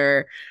each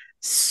other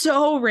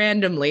so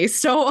randomly,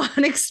 so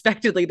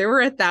unexpectedly, there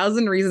were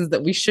 1,000 reasons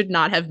that we should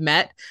not have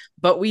met,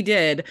 but we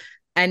did.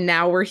 And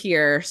now we're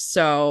here.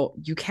 So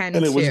you can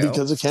And it too. was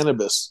because of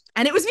cannabis.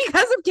 And it was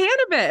because of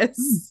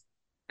cannabis.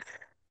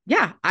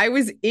 Yeah, I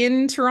was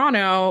in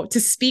Toronto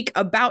to speak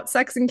about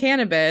sex and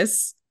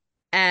cannabis.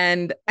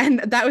 And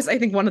that was, I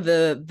think, one of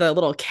the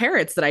little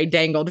carrots that I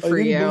dangled for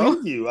you. I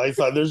believe you. I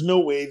thought, there's no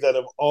way that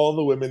of all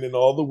the women in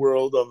all the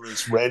world on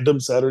this random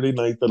Saturday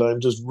night that I'm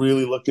just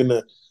really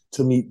looking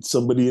to meet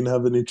somebody and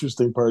have an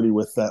interesting party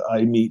with, that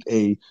I meet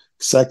a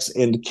sex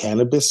and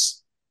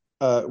cannabis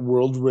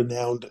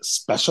world-renowned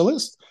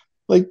specialist.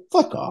 Like,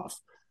 fuck off.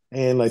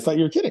 And I thought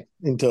you were kidding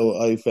until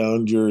I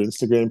found your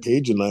Instagram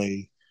page and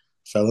I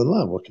fell in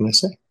love. What can I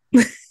say?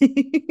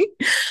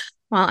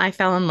 Well, I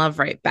fell in love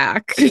right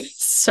back.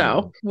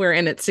 So we're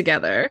in it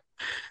together.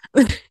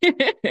 Look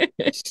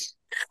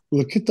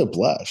at the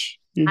blush.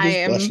 You're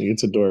just blushing.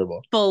 It's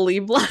adorable. Fully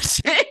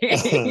blushing.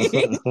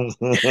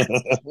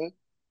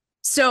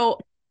 So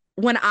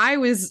when I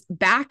was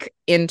back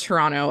in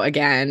Toronto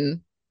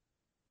again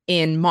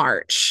in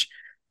March,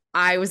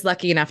 I was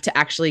lucky enough to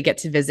actually get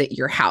to visit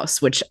your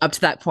house, which up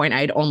to that point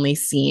I'd only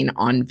seen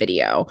on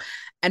video.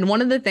 And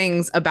one of the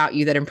things about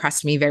you that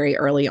impressed me very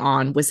early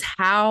on was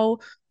how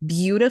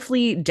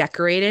beautifully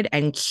decorated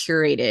and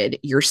curated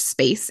your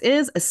space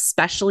is,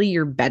 especially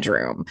your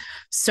bedroom.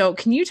 So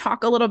can you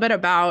talk a little bit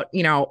about,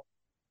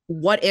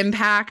 what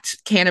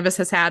impact cannabis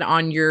has had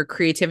on your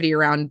creativity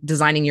around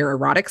designing your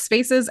erotic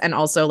spaces, and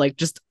also like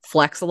just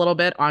flex a little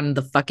bit on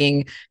the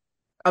fucking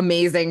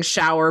amazing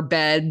shower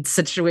bed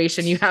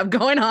situation you have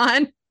going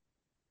on.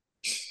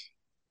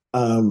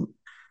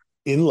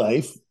 In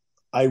life,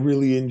 I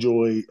really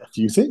enjoy a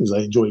few things. I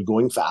enjoy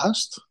going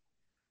fast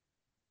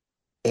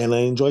and I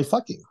enjoy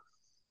fucking.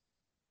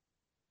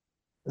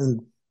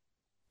 And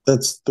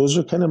those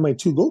are kind of my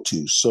two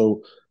go-tos.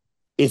 So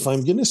if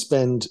I'm going to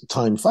spend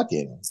time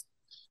fucking,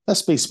 that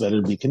space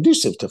better be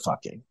conducive to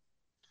fucking.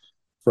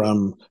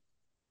 From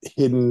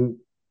hidden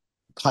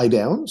tie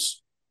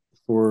downs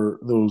for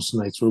those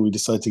nights where we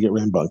decide to get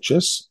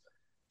rambunctious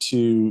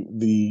to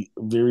the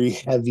very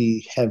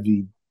heavy,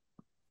 heavy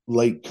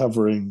light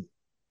covering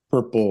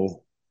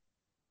purple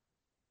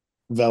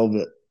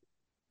velvet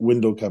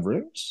window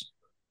coverings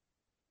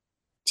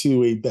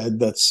to a bed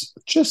that's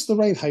just the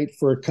right height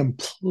for a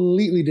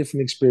completely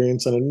different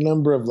experience on a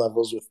number of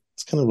levels with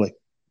it's kind of like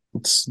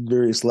it's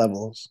various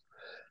levels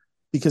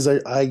because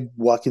I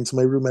walk into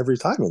my room every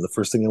time and the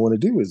first thing I want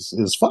to do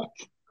is fuck.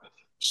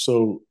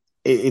 So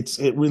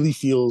it really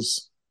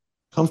feels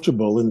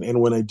comfortable.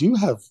 And when I do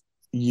have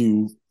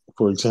you,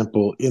 for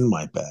example, in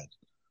my bed,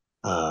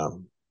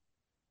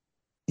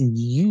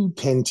 you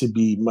tend to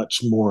be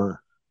much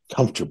more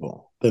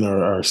comfortable than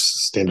our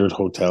standard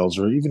hotels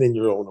or even in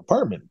your own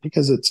apartment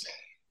because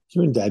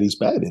you're in daddy's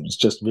bed. It was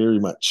just very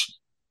much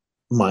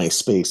my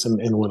space.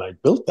 And when I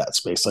built that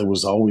space, I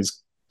was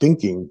always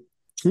thinking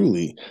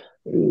truly,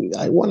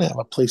 I want to have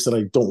a place that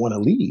I don't want to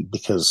leave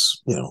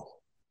because,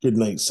 good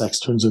night sex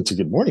turns into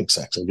good morning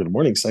sex and good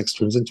morning sex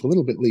turns into a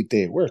little bit late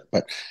day at work.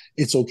 But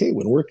it's okay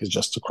when work is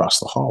just across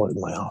the hall in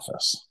my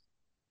office.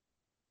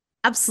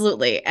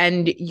 Absolutely.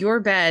 And your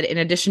bed, in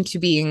addition to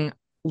being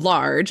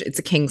large, it's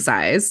a king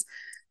size.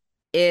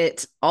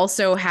 It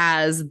also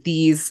has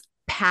these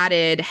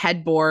padded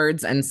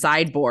headboards and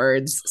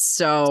sideboards.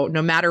 So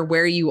no matter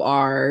where you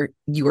are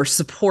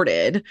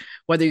supported,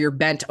 whether you're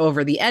bent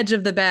over the edge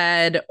of the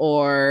bed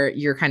or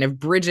you're kind of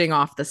bridging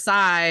off the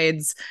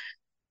sides.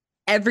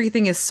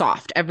 Everything is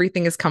soft.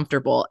 Everything is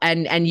comfortable.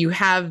 And you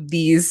have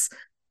these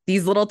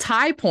little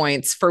tie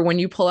points for when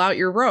you pull out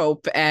your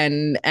rope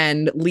and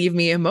leave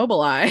me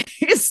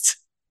immobilized.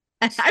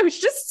 And I was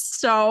just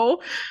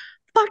so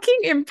fucking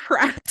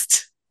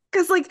impressed.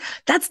 Because like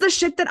that's the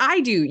shit that I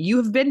do. You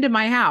have been to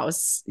my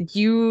house.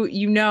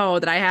 You know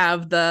that I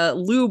have the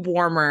lube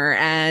warmer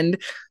and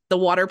the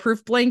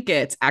waterproof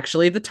blankets,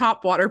 actually the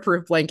top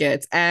waterproof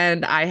blankets.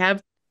 And I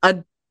have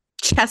a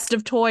chest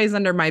of toys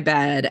under my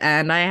bed.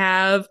 And I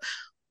have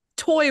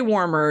toy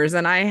warmers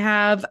and I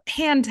have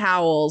hand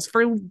towels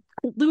for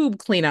lube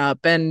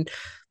cleanup and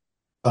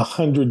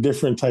 100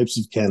 different types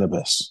of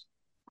cannabis.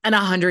 And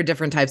 100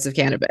 different types of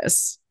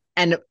cannabis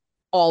and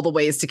all the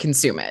ways to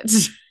consume it.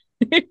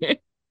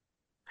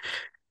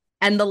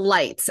 And the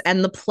lights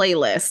and the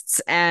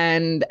playlists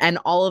and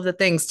all of the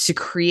things to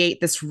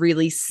create this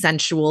really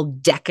sensual,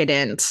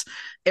 decadent,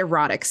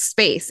 erotic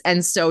space.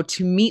 And so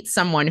to meet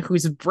someone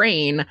whose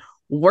brain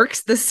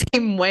works the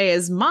same way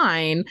as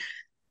mine,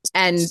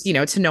 and,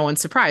 to no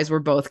one's surprise, we're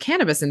both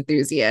cannabis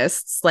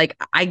enthusiasts. Like,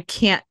 I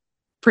can't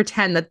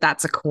pretend that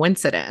that's a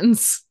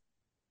coincidence.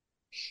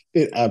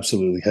 It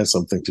absolutely has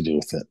something to do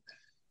with it.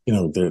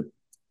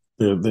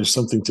 There's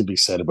something to be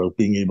said about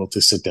being able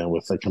to sit down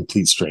with a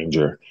complete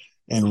stranger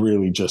and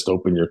really just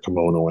open your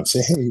kimono and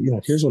say, hey,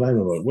 here's what I'm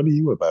about. What are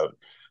you about?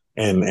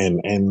 And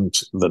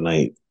the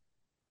night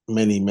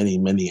many, many,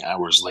 many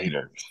hours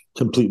later,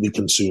 completely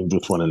consumed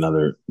with one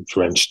another,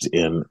 drenched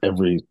in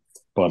every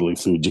bodily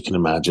fluid you can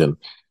imagine,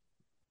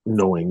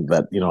 knowing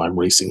that, I'm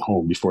racing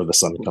home before the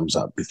sun comes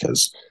up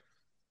because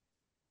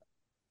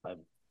I've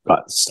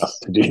got stuff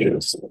to do.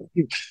 So,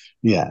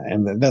 yeah.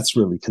 And that's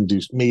really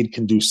made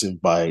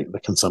conducive by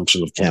the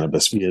consumption of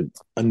cannabis. We had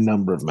a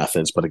number of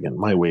methods, but again,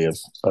 my way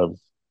of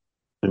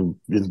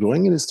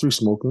enjoying it is through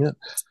smoking it.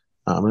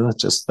 And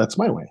that's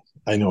my way.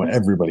 I know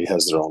everybody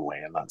has their own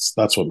way, and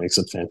that's what makes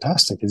it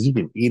fantastic. Is you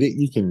can eat it,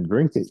 you can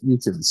drink it, you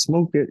can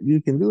smoke it,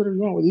 you can do whatever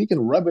you want with it. You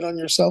can rub it on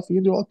yourself, you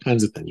can do all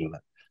kinds of things with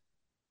it.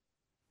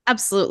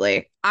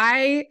 Absolutely.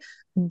 I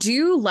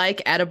do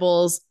like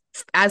edibles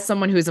as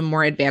someone who's a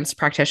more advanced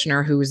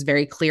practitioner who is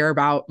very clear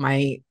about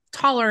my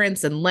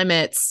tolerance and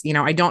limits.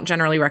 I don't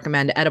generally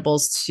recommend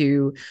edibles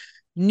to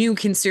new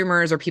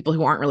consumers or people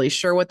who aren't really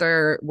sure what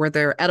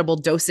their edible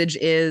dosage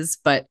is,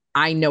 but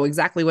I know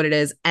exactly what it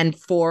is. And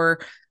for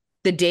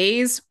the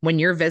days when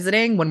you're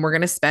visiting, when we're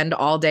going to spend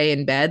all day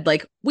in bed,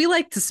 like we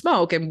like to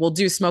smoke and we'll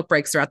do smoke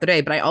breaks throughout the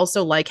day, but I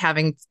also like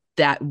having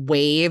that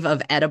wave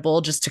of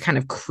edible just to kind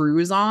of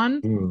cruise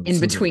on in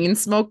between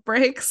smoke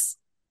breaks.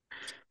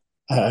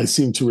 I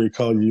seem to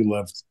recall you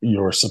loved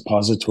your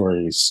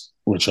suppositories,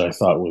 which I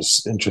thought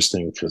was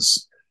interesting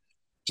because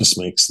just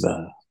makes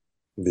the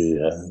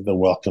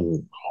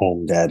welcome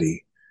home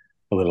daddy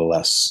a little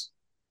less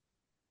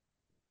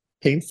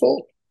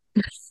painful.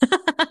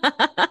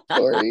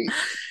 Sorry.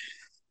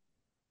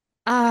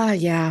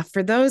 Yeah.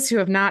 For those who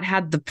have not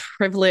had the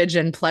privilege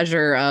and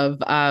pleasure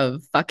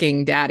of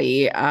fucking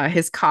daddy,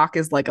 his cock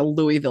is like a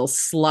Louisville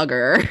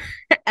Slugger,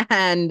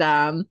 and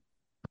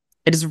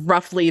it is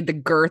roughly the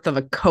girth of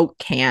a Coke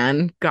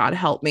can. God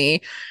help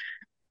me.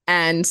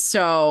 And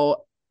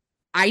so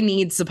I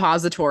need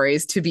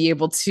suppositories to be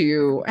able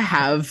to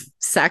have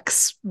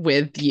sex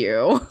with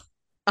you.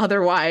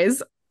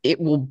 Otherwise, it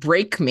will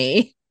break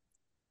me.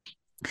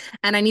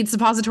 And I need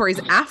suppositories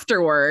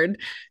afterward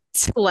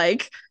to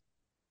like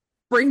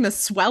bring the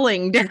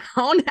swelling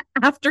down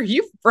after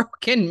you've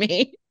broken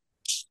me.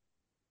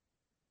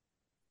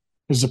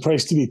 There's a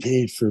price to be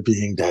paid for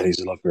being daddy's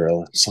little girl.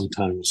 And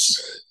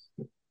sometimes,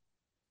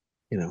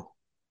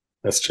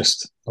 that's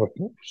just how it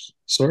goes.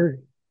 Sorry.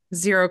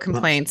 Zero Not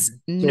complaints. sorry.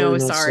 No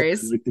Not sorry.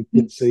 sorries. Like the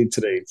kids say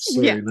today.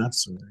 Sorry, Yeah. not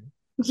sorry.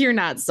 You're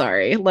not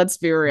sorry. Let's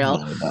be real.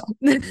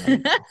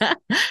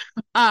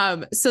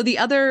 So the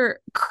other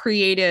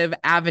creative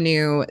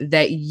avenue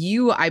that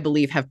you, I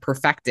believe, have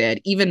perfected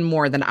even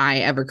more than I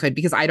ever could,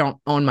 because I don't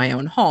own my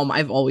own home.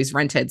 I've always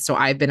rented. So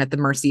I've been at the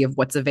mercy of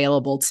what's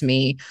available to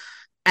me.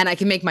 And I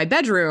can make my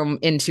bedroom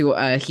into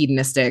a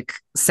hedonistic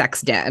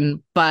sex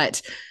den.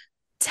 But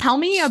tell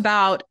me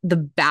about the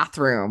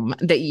bathroom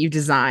that you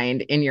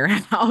designed in your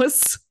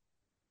house.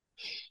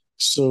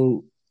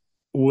 So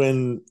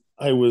when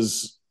I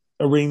was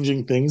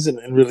arranging things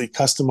and really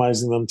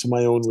customizing them to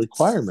my own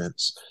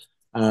requirements,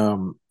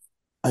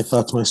 I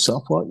thought to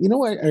myself, well,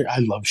 I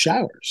love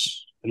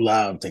showers. I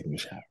love taking a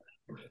shower.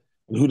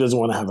 And who doesn't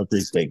want to have a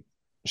great big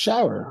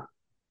shower?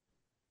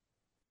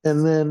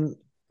 And then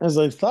as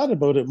I thought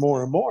about it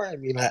more and more,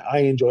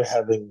 I enjoy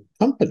having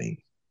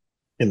company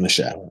in the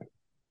shower.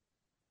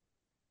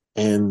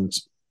 And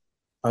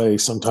I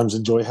sometimes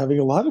enjoy having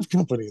a lot of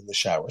company in the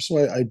shower.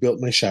 So I built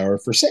my shower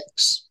for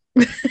 6.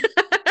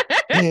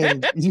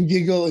 And you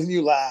giggle and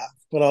you laugh,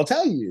 but I'll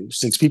tell you,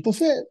 6 people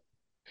fit.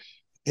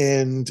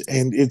 And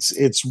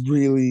it's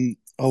really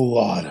a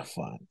lot of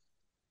fun.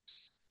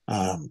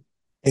 And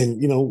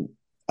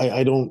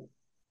I don't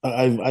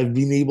I've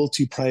been able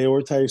to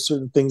prioritize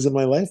certain things in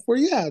my life where,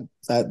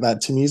 that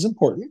to me is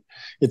important.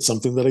 It's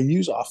something that I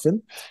use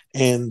often.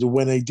 And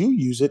when I do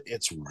use it,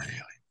 it's really,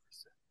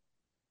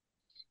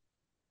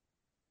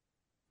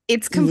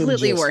 It's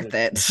completely worth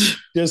it.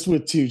 Just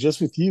with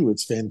you,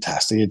 it's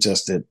fantastic. It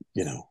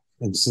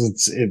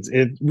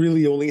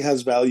really only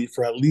has value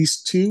for at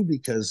least 2,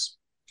 because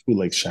who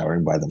likes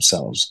showering by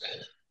themselves?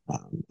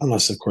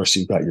 Unless, of course,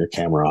 you've got your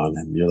camera on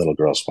and your little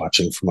girl's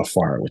watching from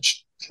afar,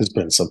 which has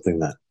been something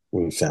that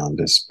we found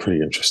is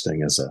pretty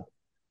interesting as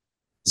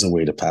a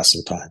way to pass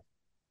some time.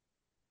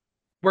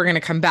 We're going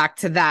to come back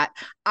to that.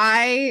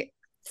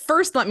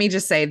 First, let me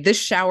just say this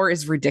shower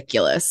is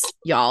ridiculous,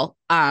 y'all.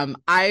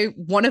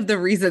 One of the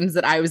reasons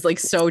that I was like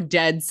so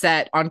dead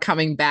set on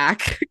coming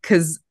back,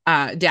 because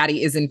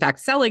Daddy is in fact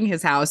selling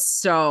his house.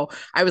 So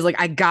I was like,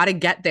 I gotta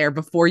get there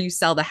before you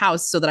sell the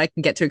house so that I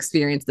can get to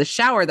experience the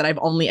shower that I've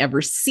only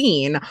ever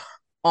seen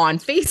on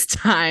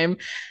FaceTime.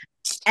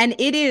 And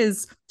it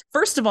is,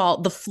 first of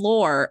all, the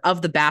floor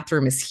of the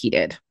bathroom is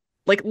heated.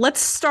 Like,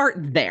 let's start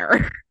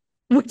there,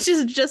 which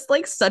is just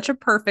like such a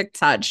perfect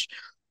touch.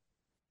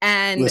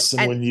 And listen,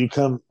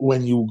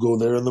 when you go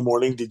there in the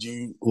morning, did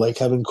you like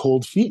having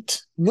cold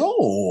feet?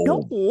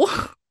 No.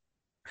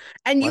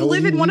 And you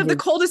live in one of the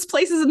coldest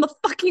places in the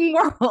fucking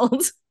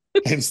world.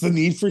 Hence the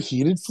need for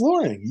heated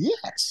flooring.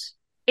 Yes.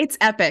 It's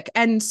epic.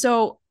 And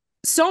so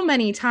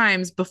many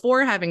times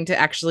before having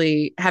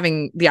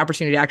the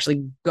opportunity to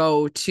actually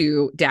go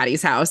to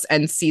Daddy's house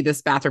and see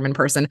this bathroom in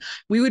person,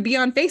 we would be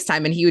on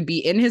FaceTime and he would be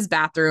in his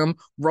bathroom,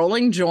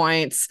 rolling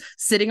joints,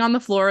 sitting on the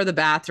floor of the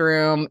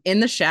bathroom,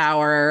 in the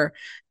shower.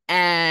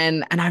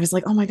 And I was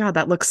like, oh my God,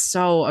 that looks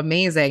so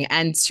amazing.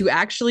 And to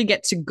actually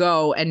get to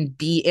go and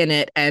be in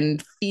it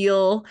and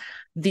feel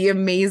the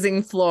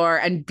amazing floor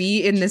and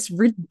be in this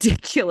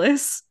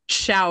ridiculous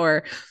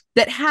shower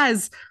that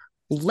has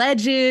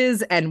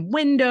ledges and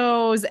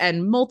windows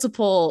and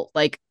multiple,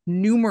 like,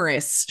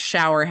 numerous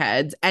shower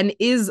heads, and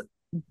is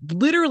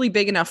literally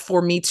big enough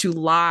for me to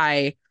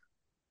lie,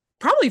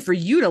 probably for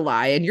you to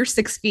lie, and you're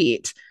 6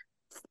 feet,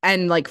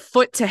 and like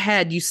foot to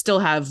head, you still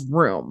have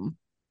room.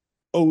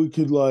 Oh, we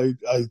could, like,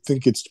 I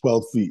think it's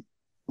 12 feet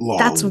long.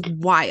 That's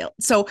wild.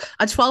 So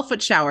a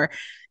 12-foot shower.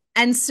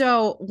 And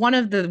so one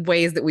of the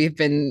ways that we've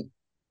been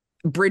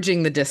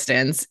bridging the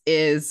distance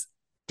is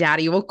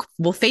Daddy will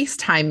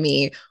FaceTime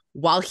me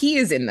while he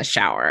is in the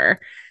shower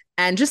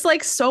and just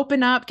like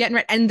soaping up, getting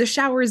ready. And the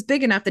shower is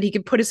big enough that he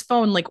can put his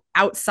phone like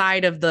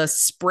outside of the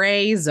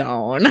spray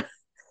zone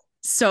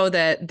so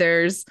that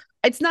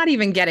it's not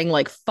even getting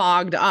like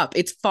fogged up.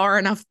 It's far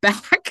enough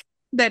back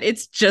that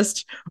it's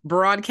just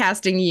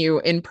broadcasting you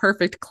in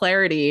perfect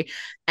clarity.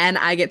 And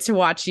I get to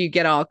watch you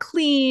get all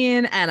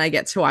clean, and I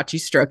get to watch you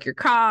stroke your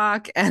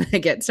cock, and I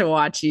get to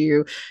watch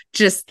you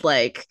just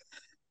like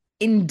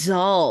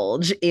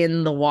indulge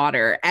in the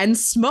water and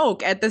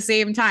smoke at the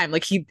same time.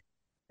 Like,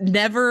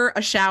 never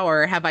a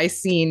shower have I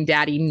seen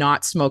Daddy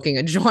not smoking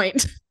a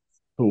joint.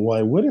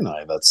 Why wouldn't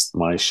I? That's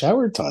my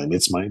shower time.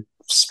 It's my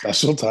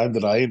special time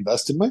that I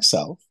invest in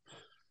myself.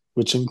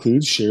 which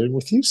includes sharing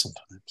with you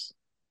sometimes.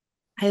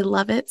 I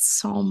love it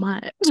so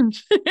much.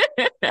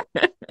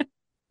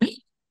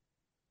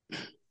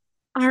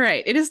 All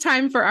right, it is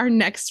time for our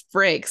next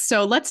break.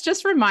 So let's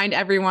just remind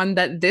everyone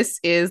that this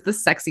is The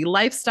Sexy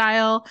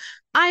Lifestyle.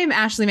 I am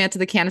Ashley Manta,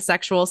 the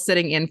CannaSexual,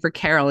 sitting in for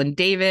Carol and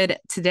David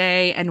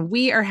today, and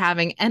we are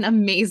having an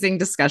amazing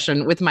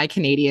discussion with my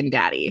Canadian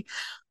daddy.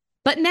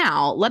 But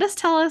now, let us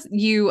tell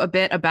you a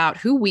bit about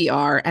who we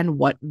are and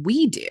what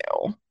we do.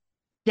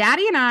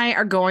 Daddy and I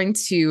are going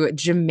to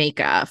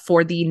Jamaica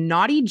for the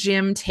Naughty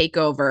Gym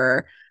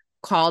takeover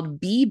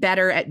called Be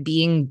Better at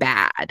Being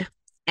Bad.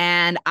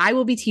 And I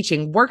will be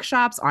teaching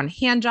workshops on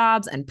hand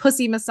jobs and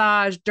pussy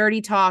massage,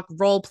 dirty talk,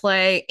 role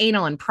play,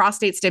 anal and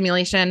prostate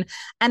stimulation,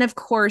 and of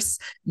course,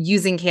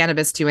 using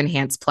cannabis to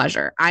enhance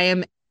pleasure. I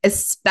am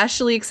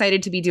especially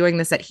excited to be doing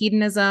this at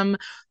Hedonism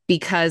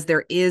because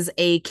there is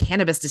a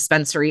cannabis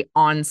dispensary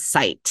on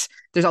site.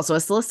 There's also a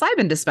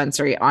psilocybin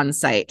dispensary on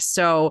site.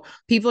 So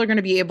people are going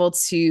to be able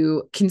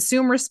to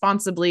consume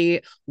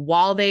responsibly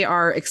while they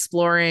are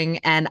exploring.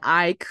 And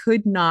I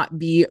could not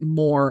be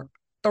more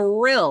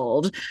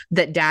thrilled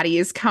that Daddy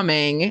is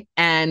coming,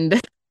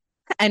 and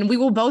we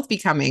will both be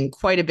coming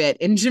quite a bit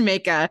in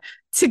Jamaica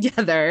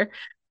together.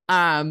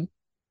 And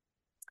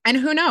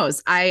who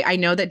knows? I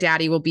know that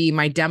Daddy will be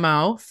my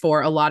demo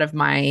for a lot of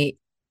my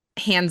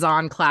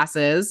hands-on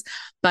classes,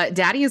 but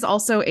Daddy is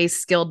also a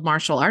skilled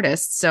martial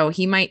artist, so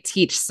he might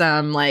teach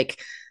some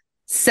like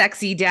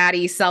sexy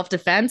daddy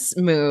self-defense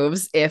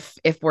moves if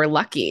we're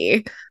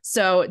lucky.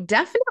 So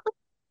definitely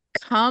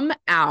come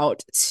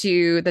out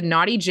to the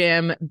Naughty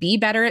Gym, Be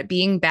Better at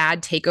Being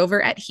Bad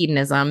takeover at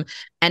Hedonism.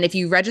 And if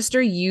you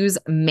register, use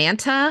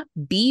Manta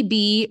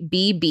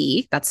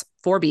BBBB, that's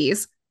 4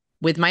 B's,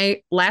 with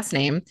my last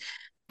name,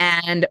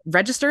 and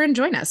register and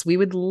join us. We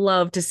would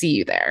love to see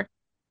you there.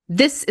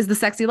 This is The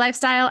Sexy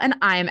Lifestyle, and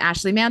I am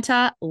Ashley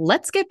Manta.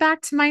 Let's get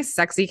back to my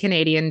sexy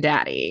Canadian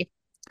daddy.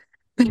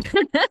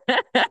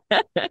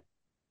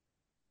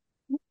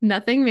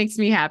 Nothing makes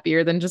me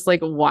happier than just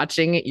like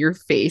watching your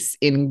face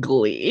in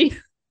glee.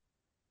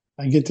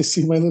 I get to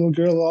see my little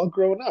girl all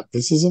grown up.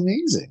 This is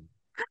amazing.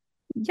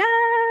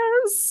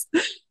 Yes.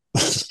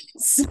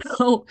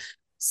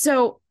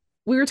 So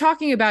we were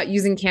talking about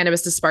using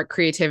cannabis to spark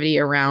creativity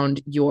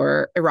around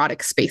your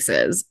erotic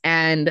spaces.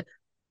 And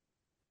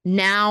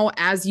now,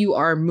 as you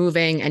are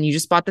moving and you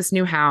just bought this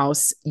new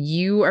house,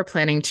 you are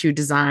planning to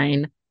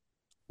design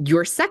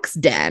your sex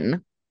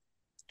den.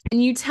 Can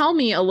you tell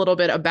me a little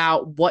bit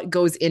about what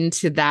goes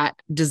into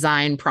that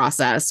design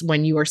process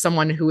when you are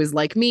someone who is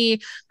like me,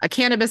 a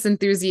cannabis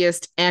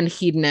enthusiast and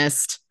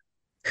hedonist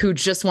who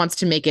just wants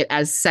to make it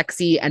as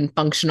sexy and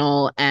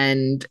functional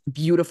and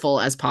beautiful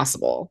as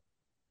possible?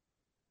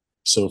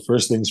 So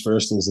first things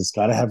first is it's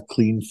got to have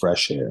clean,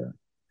 fresh air.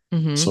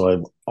 Mm-hmm. So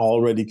I've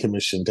already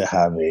commissioned to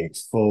have a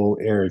full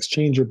air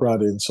exchanger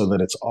brought in so that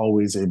it's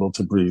always able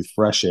to breathe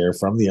fresh air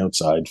from the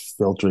outside,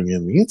 filtering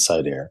in the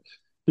inside air,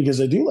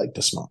 because I do like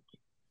to smoke.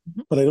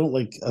 But I don't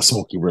like a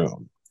smoky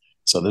room.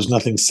 So there's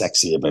nothing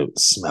sexy about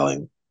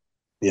smelling,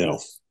 an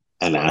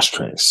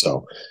ashtray.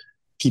 So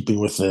keeping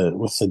with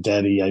the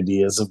daddy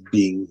ideas of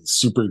being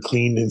super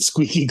clean and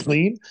squeaky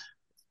clean,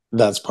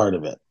 that's part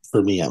of it,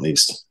 for me at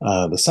least.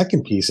 The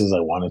second piece is I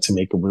wanted to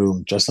make a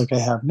room just like I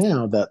have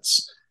now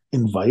that's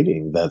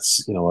inviting,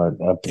 that's, a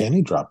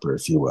panty dropper,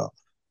 if you will.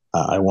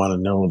 I want to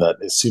know that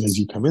as soon as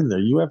you come in there,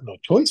 you have no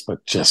choice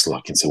but just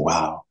look and say,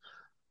 wow.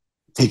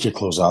 Take your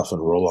clothes off and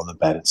roll on the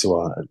bed and say,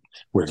 well,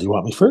 where do you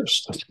want me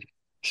first?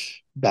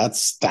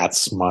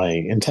 That's my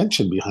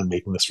intention behind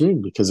making this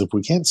room, because if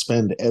we can't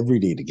spend every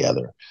day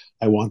together,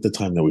 I want the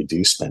time that we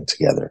do spend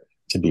together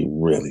to be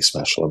really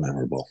special and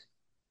memorable.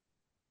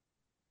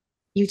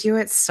 You do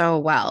it so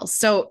well.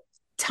 So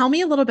tell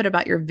me a little bit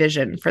about your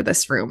vision for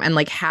this room and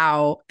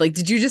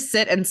did you just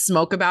sit and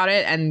smoke about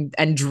it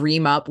and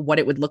dream up what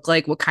it would look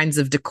like? What kinds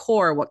of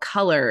decor, what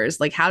colors,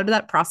 how did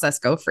that process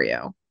go for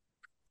you?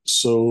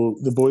 So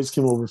the boys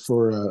came over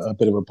for a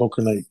bit of a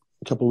poker night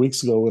a couple of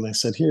weeks ago, and I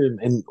said, here,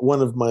 and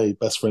one of my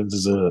best friends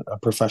is a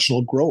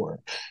professional grower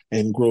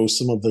and grows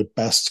some of the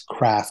best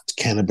craft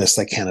cannabis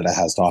that Canada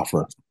has to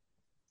offer.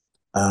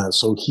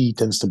 So he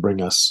tends to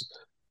bring us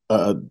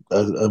a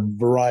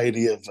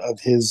variety of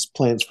his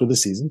plants for the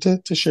season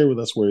to share with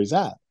us where he's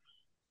at.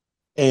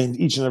 And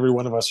each and every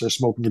one of us are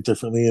smoking it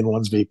differently, and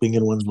one's vaping,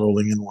 and one's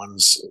rolling, and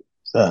one's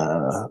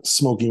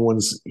smoking,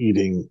 one's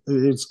eating.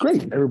 It's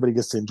great. Everybody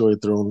gets to enjoy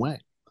it their own way.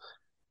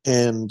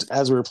 And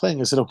as we were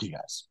playing, I said, okay,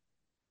 guys,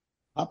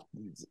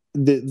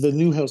 the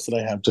new house that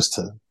I have, just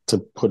to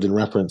put in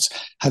reference,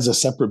 has a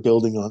separate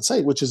building on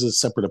site, which is a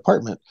separate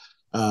apartment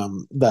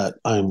that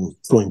I'm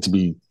going to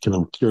be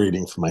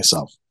curating for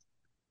myself.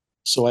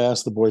 So I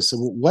asked the boys, so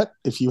what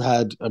if you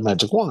had a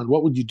magic wand,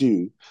 what would you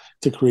do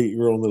to create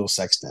your own little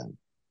sex den?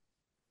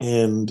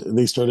 And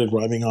they started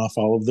rhyming off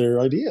all of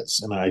their ideas.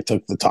 And I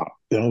took the top,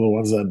 the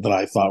ones that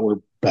I thought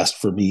were best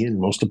for me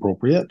and most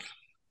appropriate.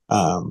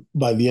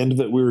 By the end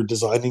of it, we were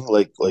designing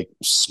like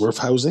Smurf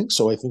housing.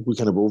 So I think we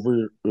kind of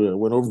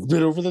went over a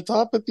bit over the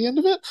top at the end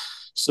of it.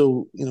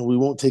 So, we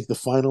won't take the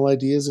final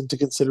ideas into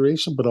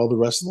consideration, but all the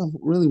rest of them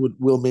really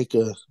will make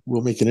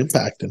an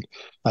impact. And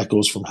that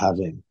goes from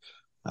having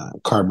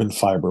carbon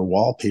fiber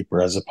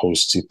wallpaper as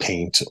opposed to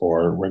paint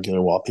or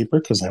regular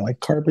wallpaper, because I like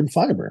carbon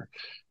fiber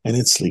and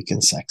it's sleek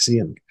and sexy.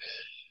 And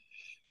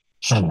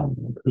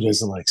who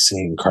doesn't like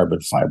seeing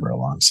carbon fiber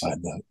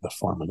alongside the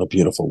form of a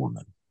beautiful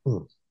woman?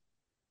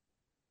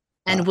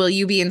 And will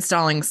you be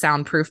installing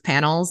soundproof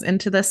panels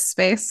into this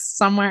space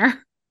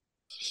somewhere?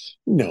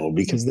 No,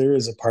 because there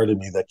is a part of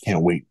me that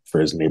can't wait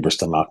for his neighbors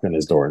to knock on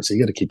his door and say,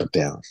 you got to keep it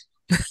down.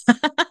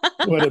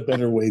 What a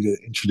better way to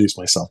introduce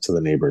myself to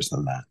the neighbors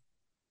than that?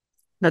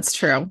 That's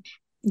true.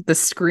 The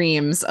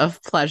screams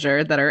of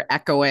pleasure that are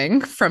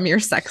echoing from your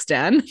sex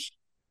den.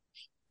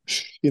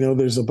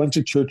 There's a bunch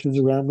of churches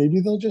around.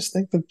 Maybe they'll just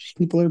think that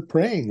people are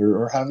praying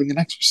or having an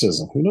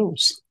exorcism. Who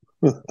knows?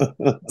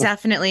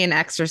 Definitely an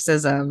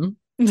exorcism.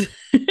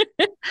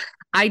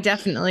 I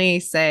definitely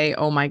say,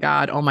 oh my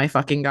God, oh my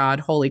fucking God,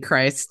 holy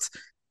Christ,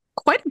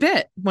 quite a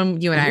bit when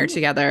you and I are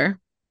together.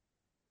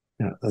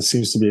 Yeah, that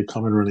seems to be a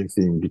common running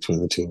theme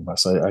between the two of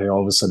us. I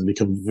all of a sudden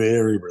become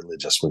very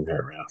religious when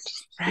you're around.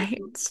 Right.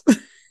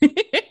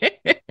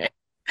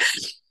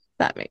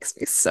 That makes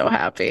me so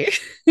happy.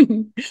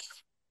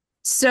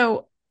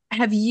 So,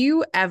 have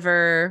you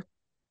ever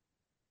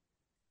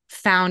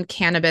found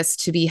cannabis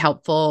to be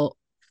helpful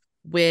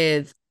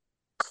with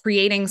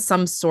creating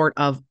some sort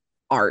of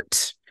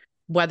art,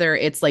 whether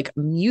it's like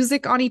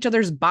music on each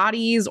other's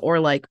bodies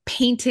or like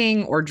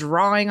painting or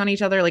drawing on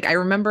each other? Like, I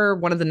remember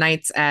one of the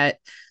nights at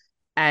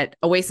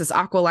Oasis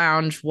Aqua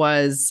Lounge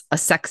was a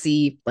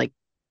sexy like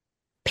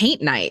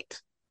paint night.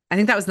 I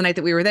think that was the night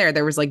that we were there.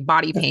 There was like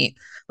body paint.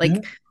 Like,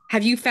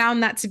 have you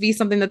found that to be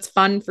something that's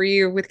fun for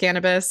you with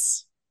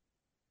cannabis?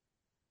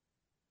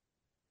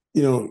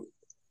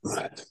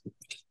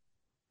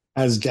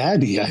 As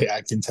daddy,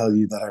 I can tell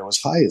you that I was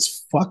high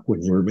as fuck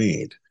when you were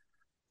made.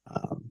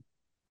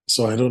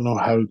 So I don't know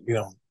how,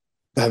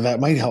 that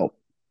might help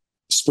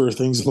spur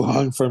things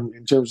along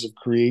in terms of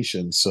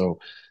creation. So,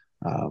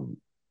 now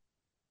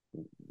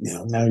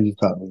you've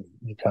got me,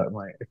 a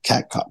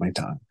cat caught my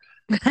tongue.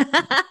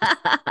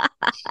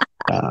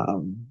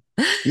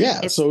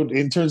 Yeah. So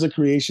in terms of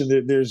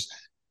creation, there's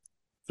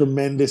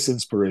tremendous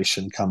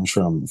inspiration comes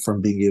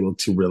from being able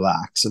to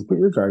relax and put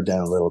your guard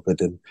down a little bit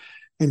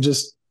and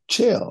just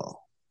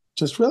chill,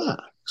 just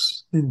relax,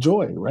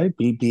 enjoy, right?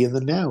 Be in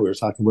the now. We were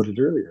talking about it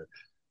earlier.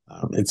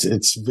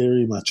 It's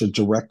very much a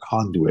direct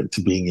conduit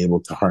to being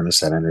able to harness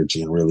that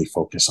energy and really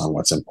focus on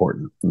what's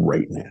important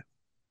right now.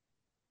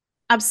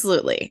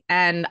 Absolutely.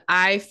 And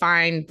I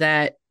find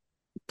that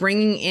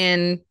bringing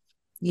in,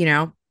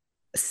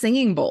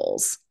 singing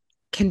bowls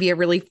can be a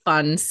really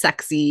fun,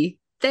 sexy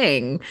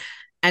thing.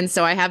 And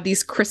so I have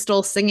these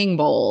crystal singing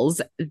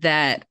bowls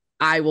that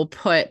I will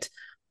put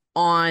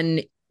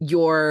on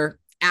your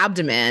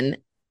abdomen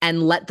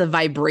and let the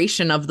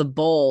vibration of the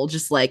bowl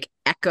just like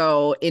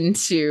echo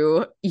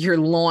into your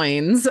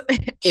loins,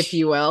 if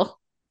you will.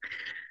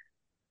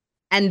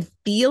 And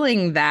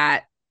feeling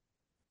that.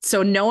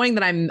 So knowing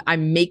that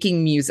I'm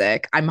making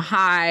music, I'm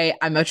high,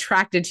 I'm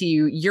attracted to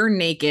you, you're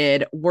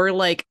naked, we're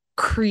like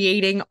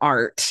creating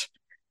art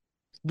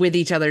with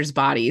each other's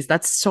bodies.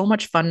 That's so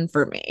much fun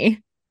for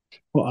me.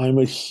 Well, I'm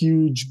a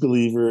huge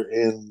believer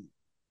in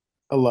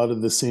a lot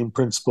of the same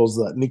principles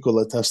that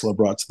Nikola Tesla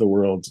brought to the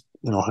world,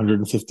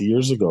 150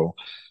 years ago,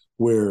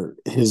 where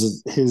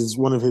his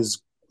one of his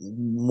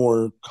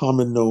more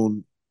common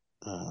known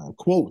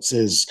quotes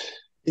is,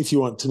 if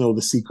you want to know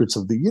the secrets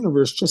of the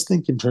universe, just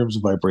think in terms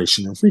of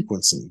vibration and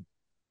frequency.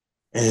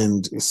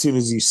 And as soon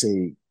as you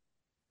say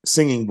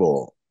singing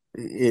bowl,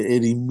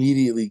 it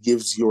immediately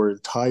gives your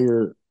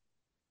entire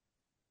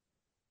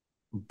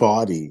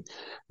body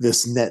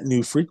this net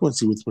new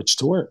frequency with which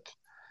to work.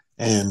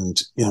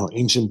 And,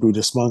 ancient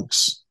Buddhist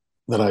monks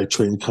that I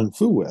trained Kung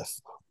Fu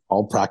with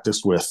all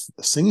practiced with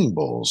singing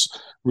bowls,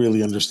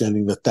 really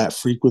understanding that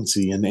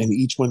frequency and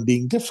each one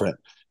being different,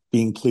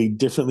 being played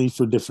differently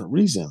for different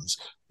reasons,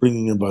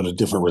 bringing about a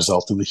different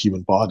result in the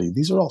human body.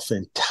 These are all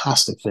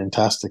fantastic,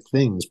 fantastic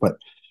things. But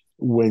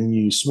when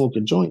you smoke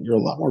a joint, you're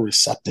a lot more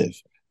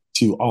receptive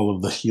to all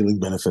of the healing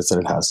benefits that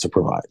it has to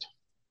provide.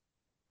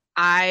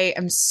 I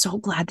am so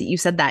glad that you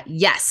said that.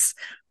 Yes,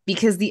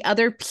 because the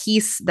other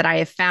piece that I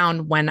have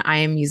found when I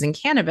am using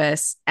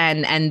cannabis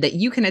and that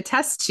you can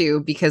attest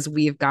to because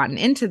we've gotten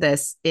into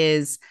this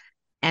is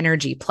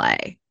energy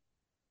play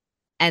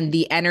and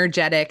the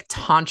energetic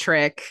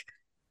tantric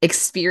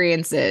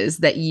experiences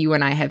that you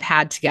and I have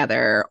had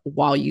together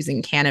while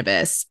using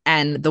cannabis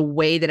and the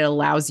way that it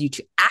allows you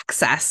to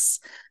access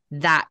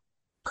that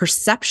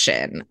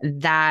perception,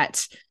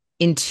 that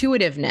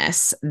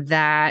intuitiveness,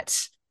 that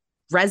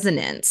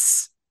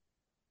resonance.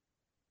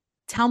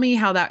 Tell me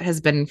how that has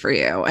been for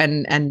you.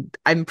 And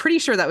I'm pretty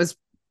sure that was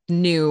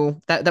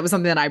new. That was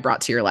something that I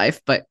brought to your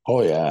life, but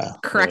oh yeah.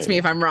 Correct me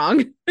if I'm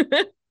wrong.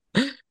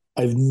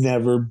 I've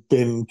never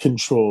been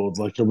controlled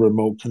like a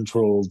remote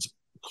controlled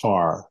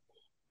car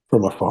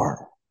from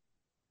afar.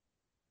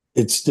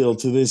 It's still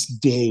to this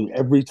day,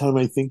 every time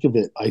I think of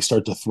it, I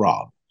start to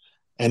throb.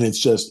 And it's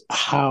just,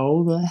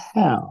 how the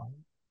hell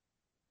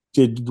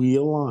did we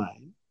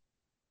align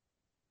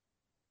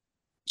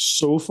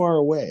so far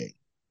away,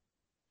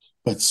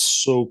 but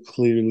so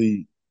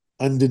clearly,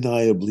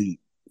 undeniably,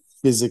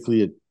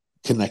 physically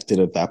connected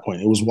at that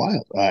point? It was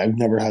wild. I've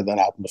never had that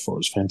happen before. It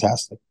was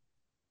fantastic.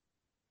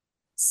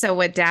 So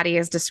what Daddy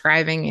is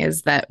describing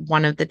is that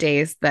one of the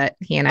days that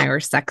he and I were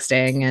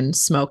sexting and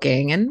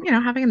smoking and,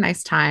 having a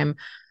nice time,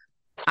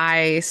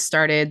 I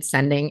started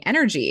sending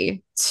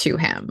energy to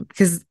him,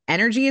 because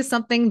energy is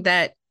something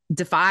that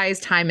defies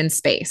time and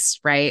space,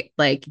 right?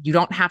 Like, you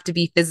don't have to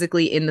be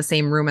physically in the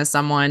same room as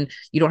someone.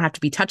 You don't have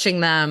to be touching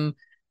them.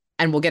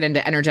 And we'll get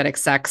into energetic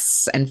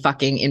sex and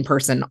fucking in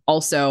person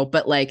also.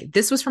 But like,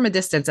 this was from a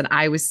distance, and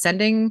I was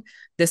sending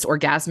this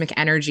orgasmic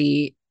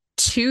energy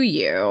to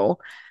you.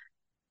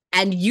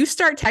 And you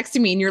start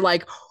texting me and you're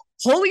like,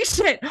 holy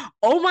shit,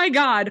 oh my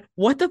God,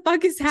 what the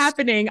fuck is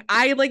happening?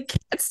 I like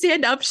can't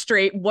stand up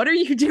straight. What are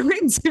you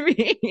doing to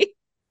me?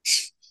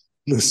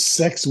 The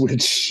sex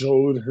witch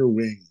showed her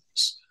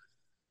wings.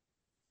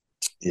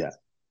 Yeah.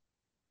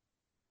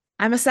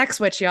 I'm a sex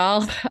witch,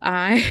 y'all.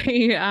 I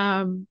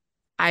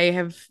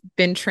have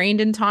been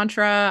trained in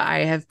Tantra. I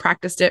have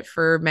practiced it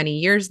for many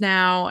years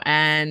now.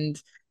 And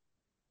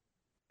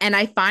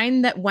I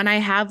find that when I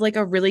have like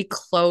a really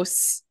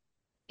close,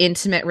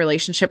 intimate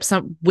relationship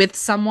with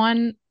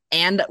someone,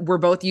 and we're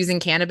both using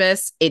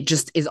cannabis, it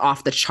just is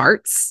off the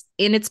charts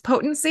in its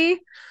potency.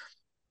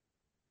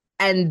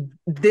 And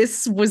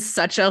this was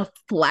such a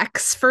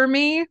flex for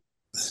me.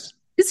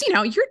 Because,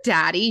 you're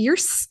Daddy, you're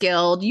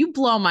skilled, you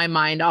blow my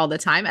mind all the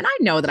time. And I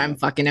know that I'm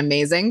fucking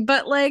amazing,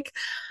 but like,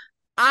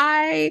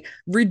 I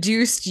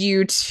reduced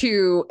you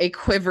to a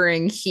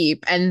quivering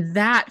heap, and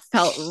that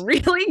felt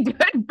really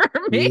good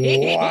for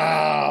me.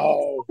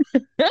 Wow.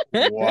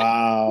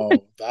 Wow.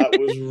 That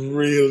was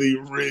really,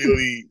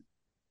 really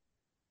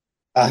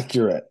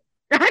accurate.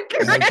 I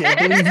can't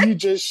believe you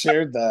just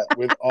shared that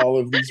with all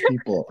of these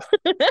people.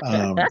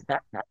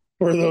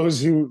 For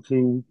those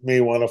who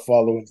may want to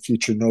follow in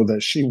future, know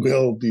that she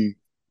will be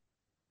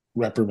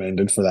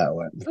reprimanded for that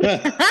one.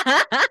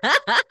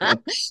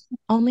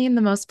 Only in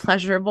the most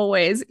pleasurable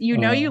ways. You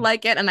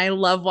like it, and I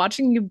love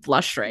watching you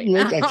blush right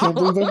now. I can't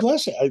believe I'm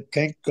blushing.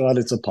 Thank God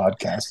it's a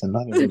podcast and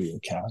not a video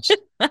cast.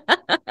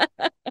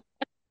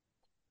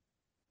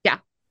 Yeah,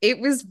 it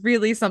was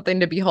really something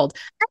to behold.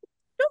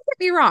 Don't get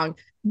me wrong.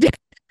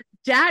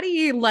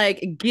 Daddy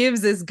like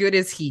gives as good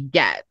as he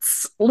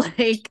gets.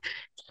 Like,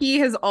 he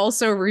has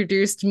also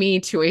reduced me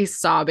to a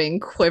sobbing,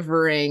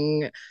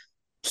 quivering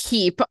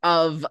heap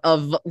of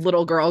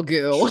little girl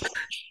goo.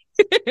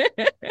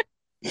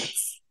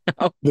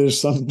 There's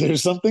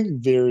something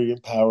very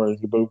empowering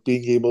about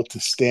being able to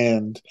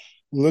stand,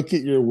 look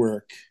at your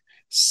work,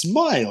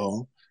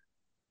 smile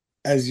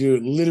as you're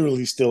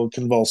literally still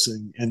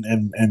convulsing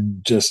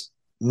and just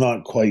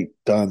not quite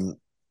done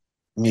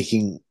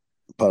making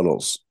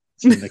puddles.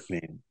 The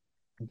nickname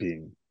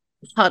being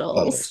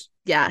puddles.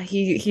 Yeah,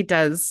 he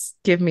does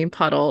give me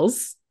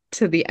puddles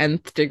to the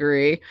nth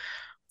degree.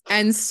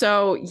 And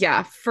so,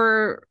 yeah,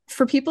 for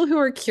people who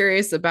are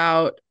curious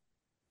about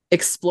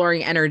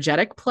exploring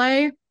energetic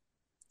play,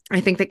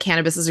 I think that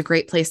cannabis is a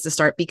great place to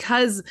start,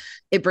 because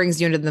it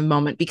brings you into the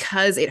moment,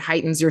 because it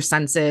heightens your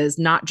senses,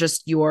 not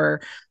just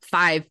your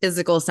 5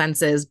 physical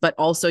senses, but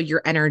also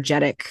your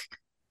energetic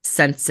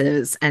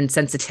senses and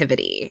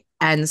sensitivity.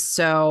 And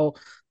so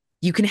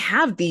you can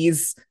have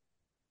these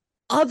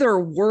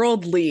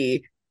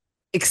otherworldly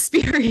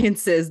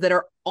experiences that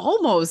are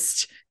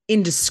almost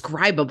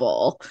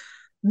indescribable,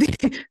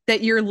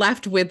 that you're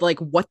left with like,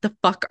 what the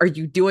fuck are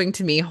you doing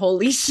to me?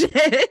 Holy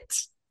shit.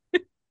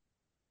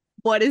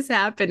 What is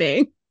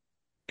happening?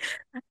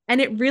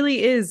 And it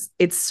really is.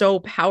 It's so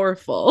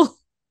powerful.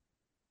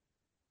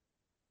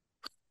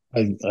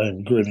 I'm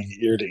grinning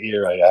ear to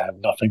ear. I have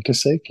nothing to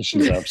say, because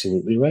she's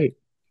absolutely right.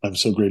 I'm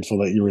so grateful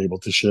that you were able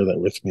to share that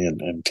with me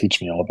and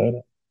teach me all about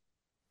it.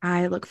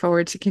 I look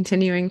forward to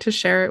continuing to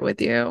share it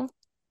with you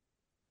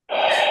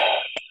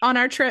on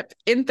our trip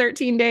in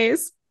 13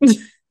 days.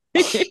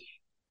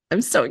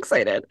 I'm so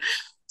excited.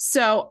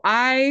 So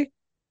I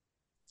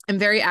am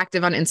very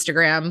active on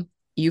Instagram.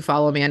 You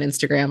follow me on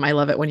Instagram. I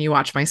love it when you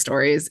watch my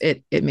stories.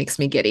 It makes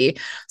me giddy.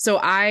 So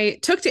I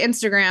took to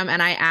Instagram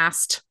and I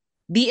asked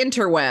the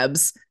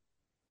interwebs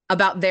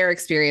about their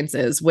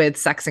experiences with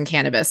sex and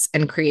cannabis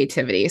and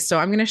creativity. So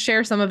I'm going to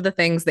share some of the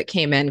things that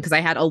came in, because I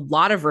had a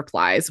lot of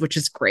replies, which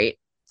is great.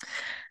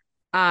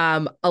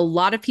 A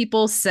lot of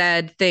people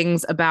said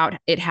things about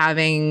it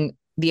having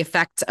the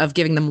effect of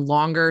giving them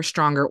longer,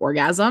 stronger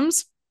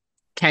orgasms.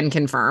 Can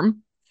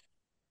confirm.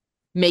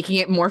 Making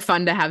it more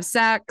fun to have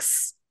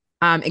sex,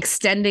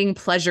 extending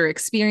pleasure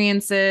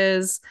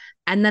experiences.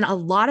 And then a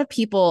lot of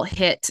people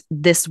hit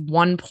this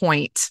one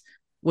point,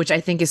 which I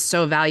think is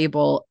so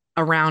valuable,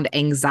 around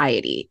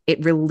anxiety.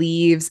 It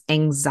relieves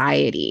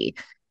anxiety.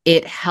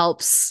 It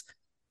helps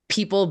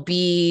people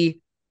be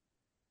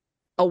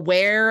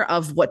aware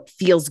of what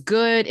feels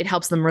good. It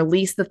helps them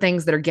release the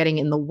things that are getting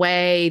in the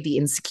way, the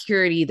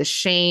insecurity, the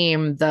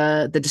shame,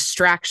 the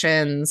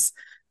distractions.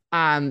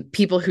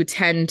 people who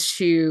tend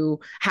to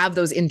have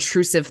those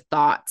intrusive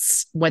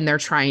thoughts when they're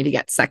trying to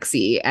get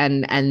sexy,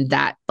 and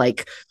that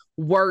like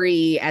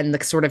worry and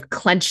the sort of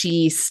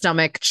clenchy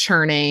stomach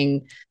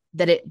churning,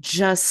 that it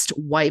just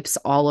wipes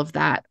all of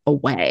that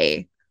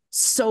away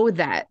so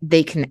that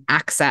they can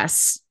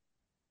access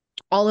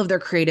all of their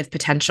creative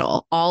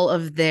potential, all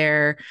of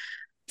their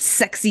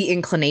sexy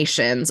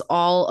inclinations,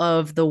 all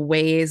of the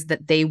ways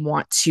that they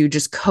want to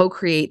just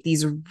co-create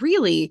these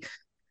really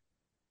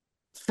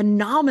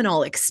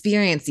phenomenal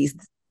experiences,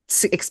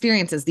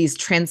 these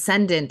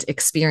transcendent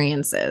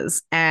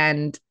experiences.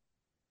 And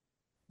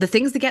the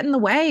things that get in the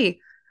way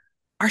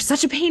are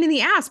such a pain in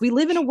the ass. We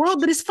live in a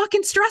world that is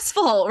fucking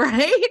stressful,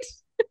 right?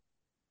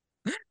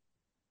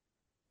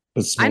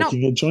 But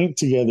smoking a joint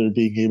together,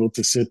 being able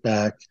to sit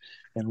back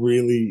and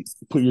really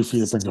put your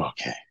feet up and go,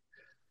 okay.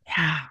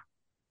 Yeah.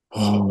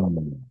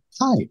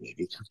 Hi,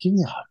 baby. Give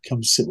me a hug.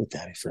 Come sit with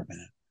daddy for a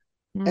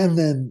minute. And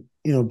then,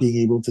 being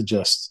able to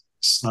just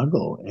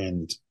snuggle,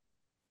 and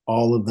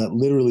all of that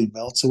literally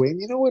melts away.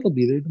 And it'll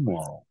be there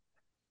tomorrow.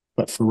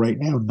 But for right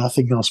now,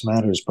 nothing else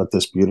matters but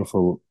this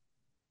beautiful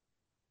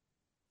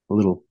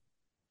little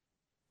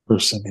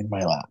person in my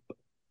lap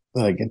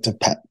that I get to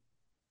pet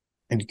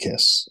and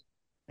kiss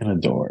and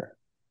adore,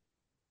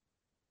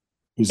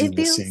 who's in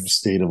the same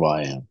state of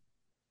I am.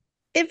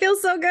 It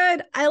feels so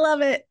good. I love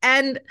it.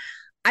 And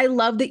I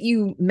love that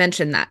you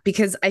mentioned that,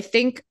 because I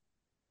think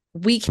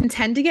we can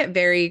tend to get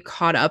very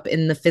caught up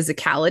in the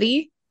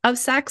physicality of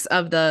sex,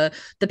 of the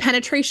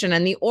penetration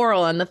and the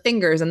oral and the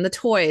fingers and the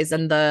toys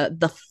and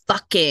the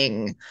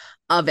fucking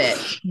of it,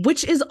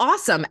 which is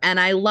awesome. And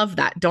I love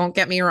that. Don't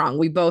get me wrong.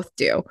 We both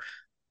do.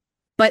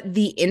 But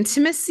the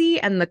intimacy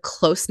and the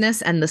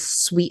closeness and the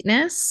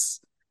sweetness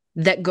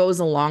that goes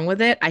along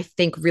with it, I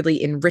think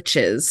really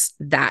enriches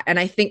that. And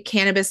I think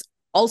cannabis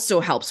also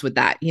helps with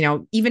that.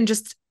 Even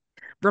just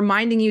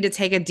reminding you to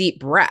take a deep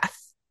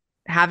breath,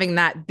 having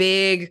that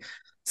big,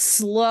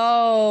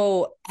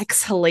 slow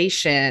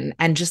exhalation,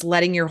 and just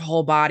letting your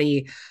whole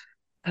body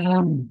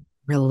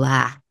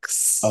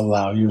relax.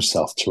 Allow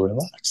yourself to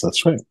relax.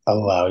 That's right.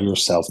 Allow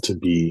yourself to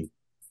be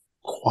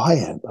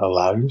quiet.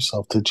 Allow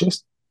yourself to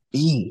just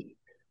be.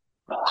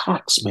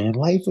 Relax, man.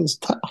 Life is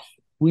tough.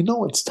 We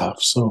know it's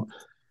tough. So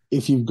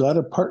if you've got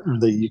a partner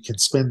that you can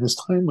spend this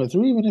time with,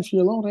 or even if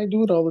you're alone, I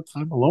do it all the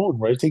time alone,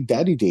 right? I take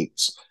daddy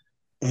dates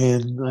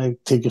and I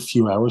take a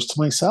few hours to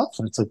myself.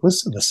 And it's like,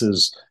 listen, this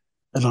is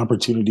an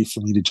opportunity for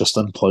me to just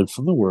unplug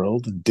from the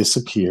world and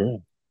disappear.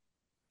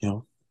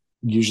 And,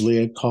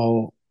 usually I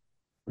call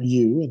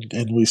you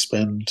and we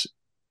spend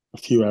a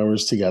few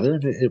hours together,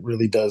 and it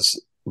really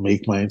does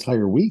make my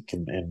entire week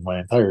and my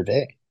entire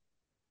day.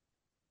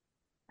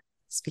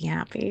 Just be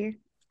happy.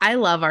 I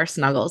love our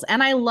snuggles,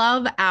 and I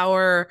love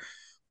our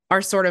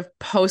sort of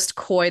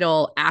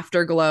post-coital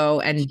afterglow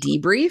and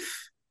debrief.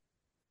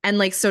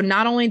 And so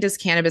not only does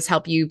cannabis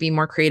help you be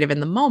more creative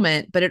in the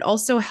moment, but it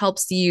also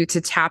helps you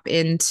to tap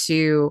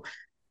into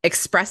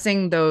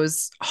expressing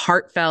those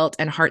heartfelt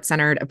and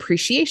heart-centered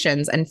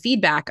appreciations and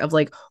feedback of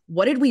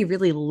what did we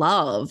really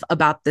love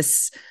about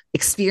this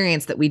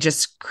experience that we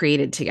just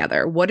created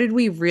together? What did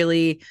we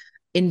really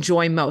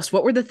enjoy most?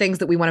 What were the things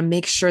that we want to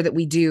make sure that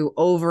we do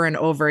over and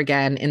over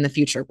again in the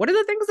future? What are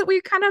the things that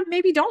we kind of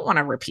maybe don't want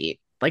to repeat?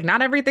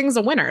 Not everything's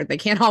a winner. They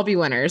can't all be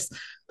winners.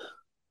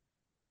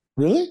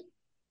 Really?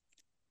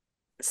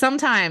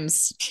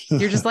 Sometimes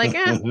you're just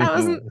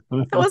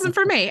that wasn't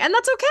for me. And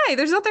that's okay.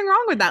 There's nothing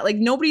wrong with that.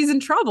 Nobody's in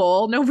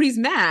trouble. Nobody's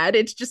mad.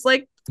 It's just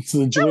it's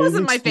the joy that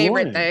wasn't my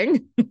favorite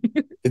thing.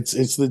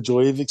 It's the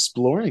joy of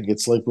exploring.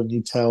 It's like when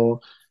you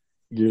tell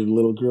your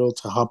little girl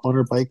to hop on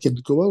her bike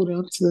and go out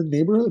onto the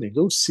neighborhood and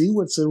go see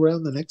what's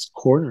around the next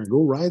corner and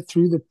go ride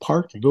through the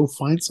park and go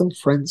find some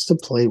friends to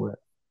play with.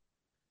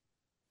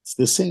 It's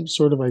the same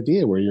sort of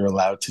idea where you're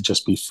allowed to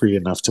just be free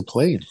enough to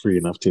play and free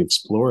enough to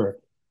explore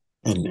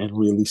and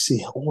really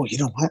see, oh, you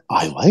know what?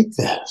 I like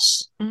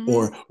this. Mm-hmm.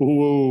 Or,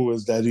 oh,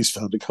 as daddy's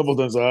found a couple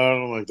times, I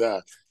don't like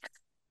that.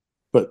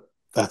 But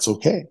that's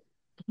okay.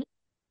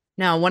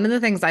 Now, one of the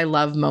things I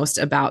love most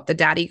about the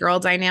daddy girl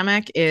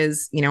dynamic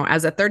is,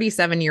 as a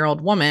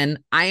 37-year-old woman,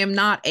 I am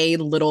not a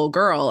little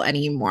girl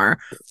anymore,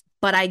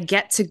 but I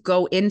get to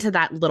go into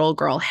that little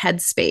girl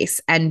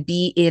headspace and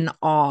be in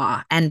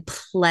awe and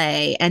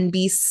play and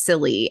be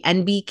silly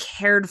and be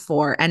cared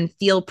for and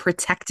feel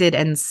protected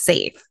and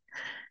safe.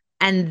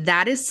 And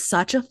that is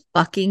such a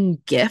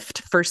fucking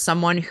gift for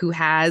someone who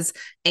has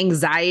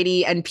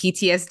anxiety and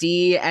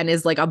PTSD and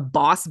is a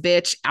boss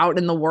bitch out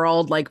in the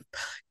world,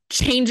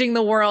 changing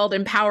the world,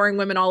 empowering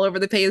women all over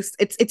the place.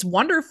 It's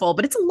wonderful,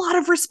 but it's a lot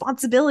of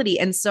responsibility.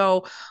 And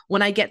so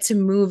when I get to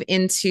move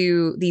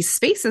into these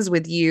spaces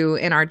with you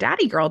in our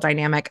daddy girl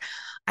dynamic,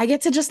 I get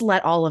to just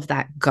let all of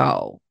that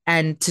go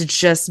and to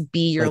just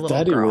be your little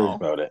daddy girl. Worry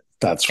about it.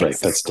 That's right.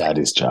 Exactly. That's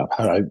daddy's job.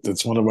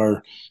 That's one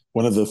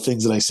of the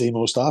things that I say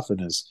most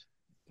often is,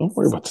 don't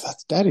worry about that.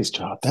 That's daddy's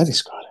job.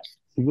 Daddy's got it.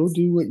 You go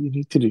do what you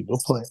need to do. Go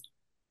play.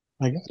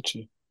 I got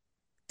you.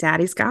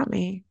 Daddy's got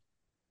me.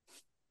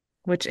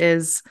 Which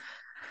is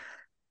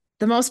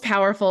the most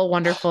powerful,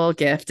 wonderful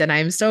gift. And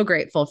I'm so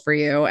grateful for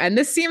you. And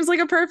this seems like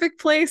a perfect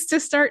place to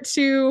start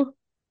to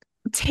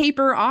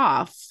taper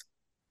off.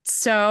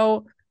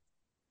 So,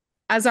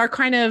 as our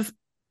kind of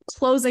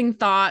closing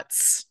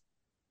thoughts,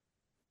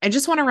 I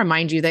just want to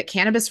remind you that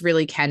cannabis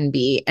really can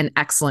be an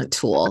excellent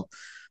tool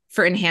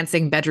for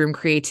enhancing bedroom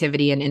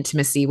creativity and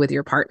intimacy with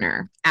your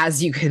partner,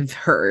 as you have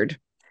heard.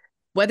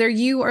 Whether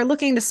you are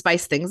looking to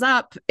spice things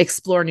up,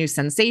 explore new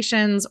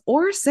sensations,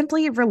 or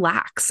simply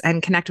relax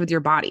and connect with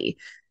your body,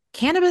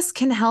 cannabis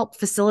can help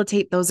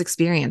facilitate those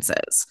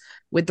experiences.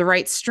 With the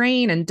right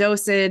strain and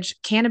dosage,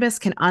 cannabis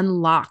can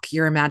unlock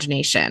your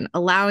imagination,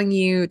 allowing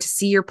you to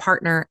see your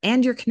partner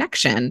and your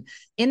connection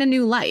in a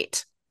new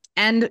light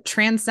and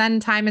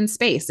transcend time and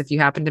space if you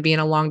happen to be in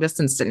a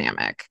long-distance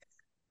dynamic.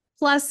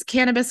 Plus,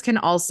 cannabis can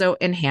also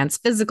enhance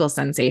physical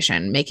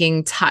sensation,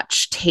 making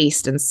touch,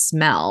 taste, and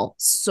smell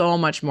so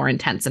much more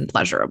intense and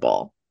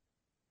pleasurable.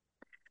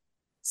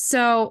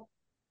 So,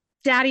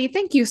 Daddy,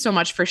 thank you so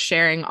much for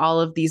sharing all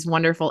of these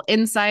wonderful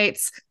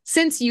insights.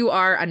 Since you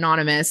are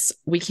anonymous,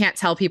 we can't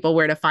tell people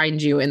where to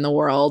find you in the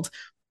world,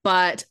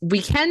 but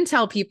we can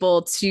tell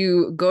people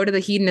to go to the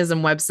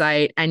Hedonism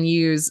website and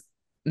use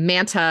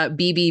Manta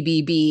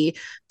BBBB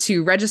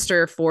to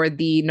register for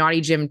the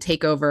Naughty Gym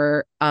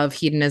takeover of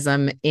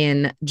Hedonism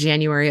in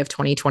January of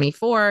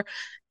 2024.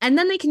 And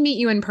then they can meet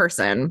you in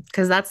person,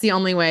 because that's the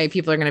only way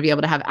people are going to be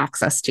able to have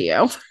access to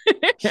you.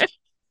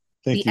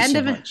 Thank you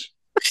so much.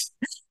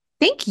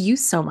 Thank you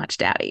so much,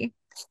 Daddy.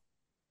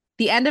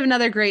 The end of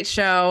another great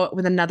show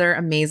with another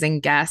amazing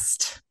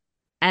guest.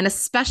 And a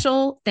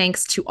special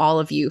thanks to all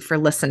of you for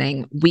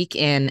listening week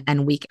in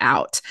and week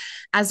out.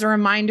 As a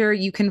reminder,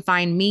 you can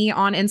find me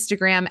on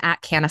Instagram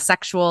at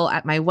CannaSexual,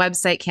 at my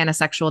website,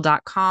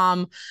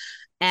 CannaSexual.com.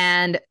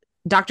 And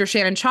Dr.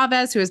 Shannon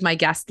Chavez, who is my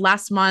guest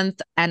last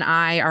month, and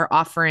I are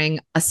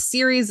offering a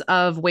series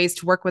of ways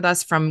to work with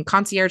us, from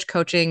concierge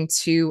coaching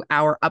to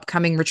our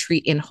upcoming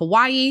retreat in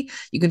Hawaii.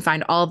 You can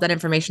find all of that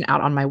information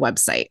out on my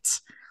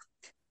website.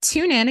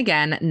 Tune in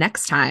again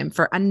next time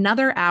for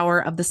another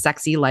hour of the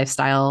Sexy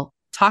Lifestyle,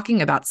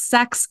 talking about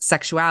sex,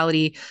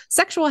 sexuality,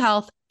 sexual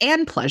health,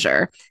 and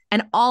pleasure,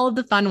 and all of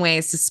the fun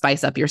ways to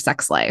spice up your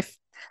sex life.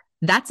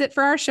 That's it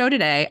for our show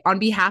today. On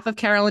behalf of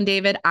Carol and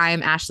David, I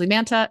am Ashley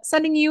Manta,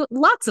 sending you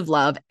lots of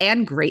love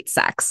and great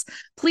sex.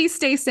 Please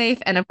stay safe,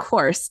 and of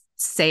course,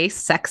 stay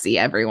sexy,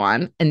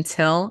 everyone.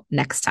 Until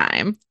next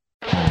time.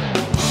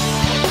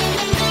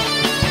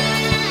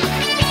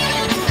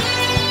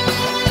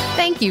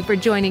 Thank you for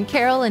joining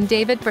Carol and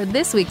David for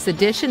this week's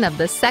edition of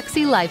The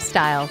Sexy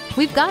Lifestyle.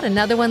 We've got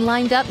another one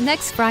lined up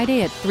next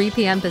Friday at 3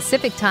 p.m.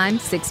 Pacific Time,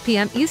 6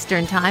 p.m.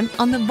 Eastern Time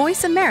on the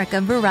Voice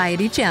America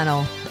Variety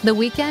Channel. The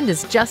weekend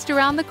is just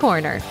around the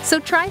corner, so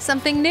try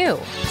something new,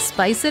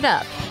 spice it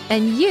up,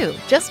 and you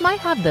just might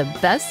have the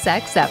best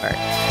sex ever.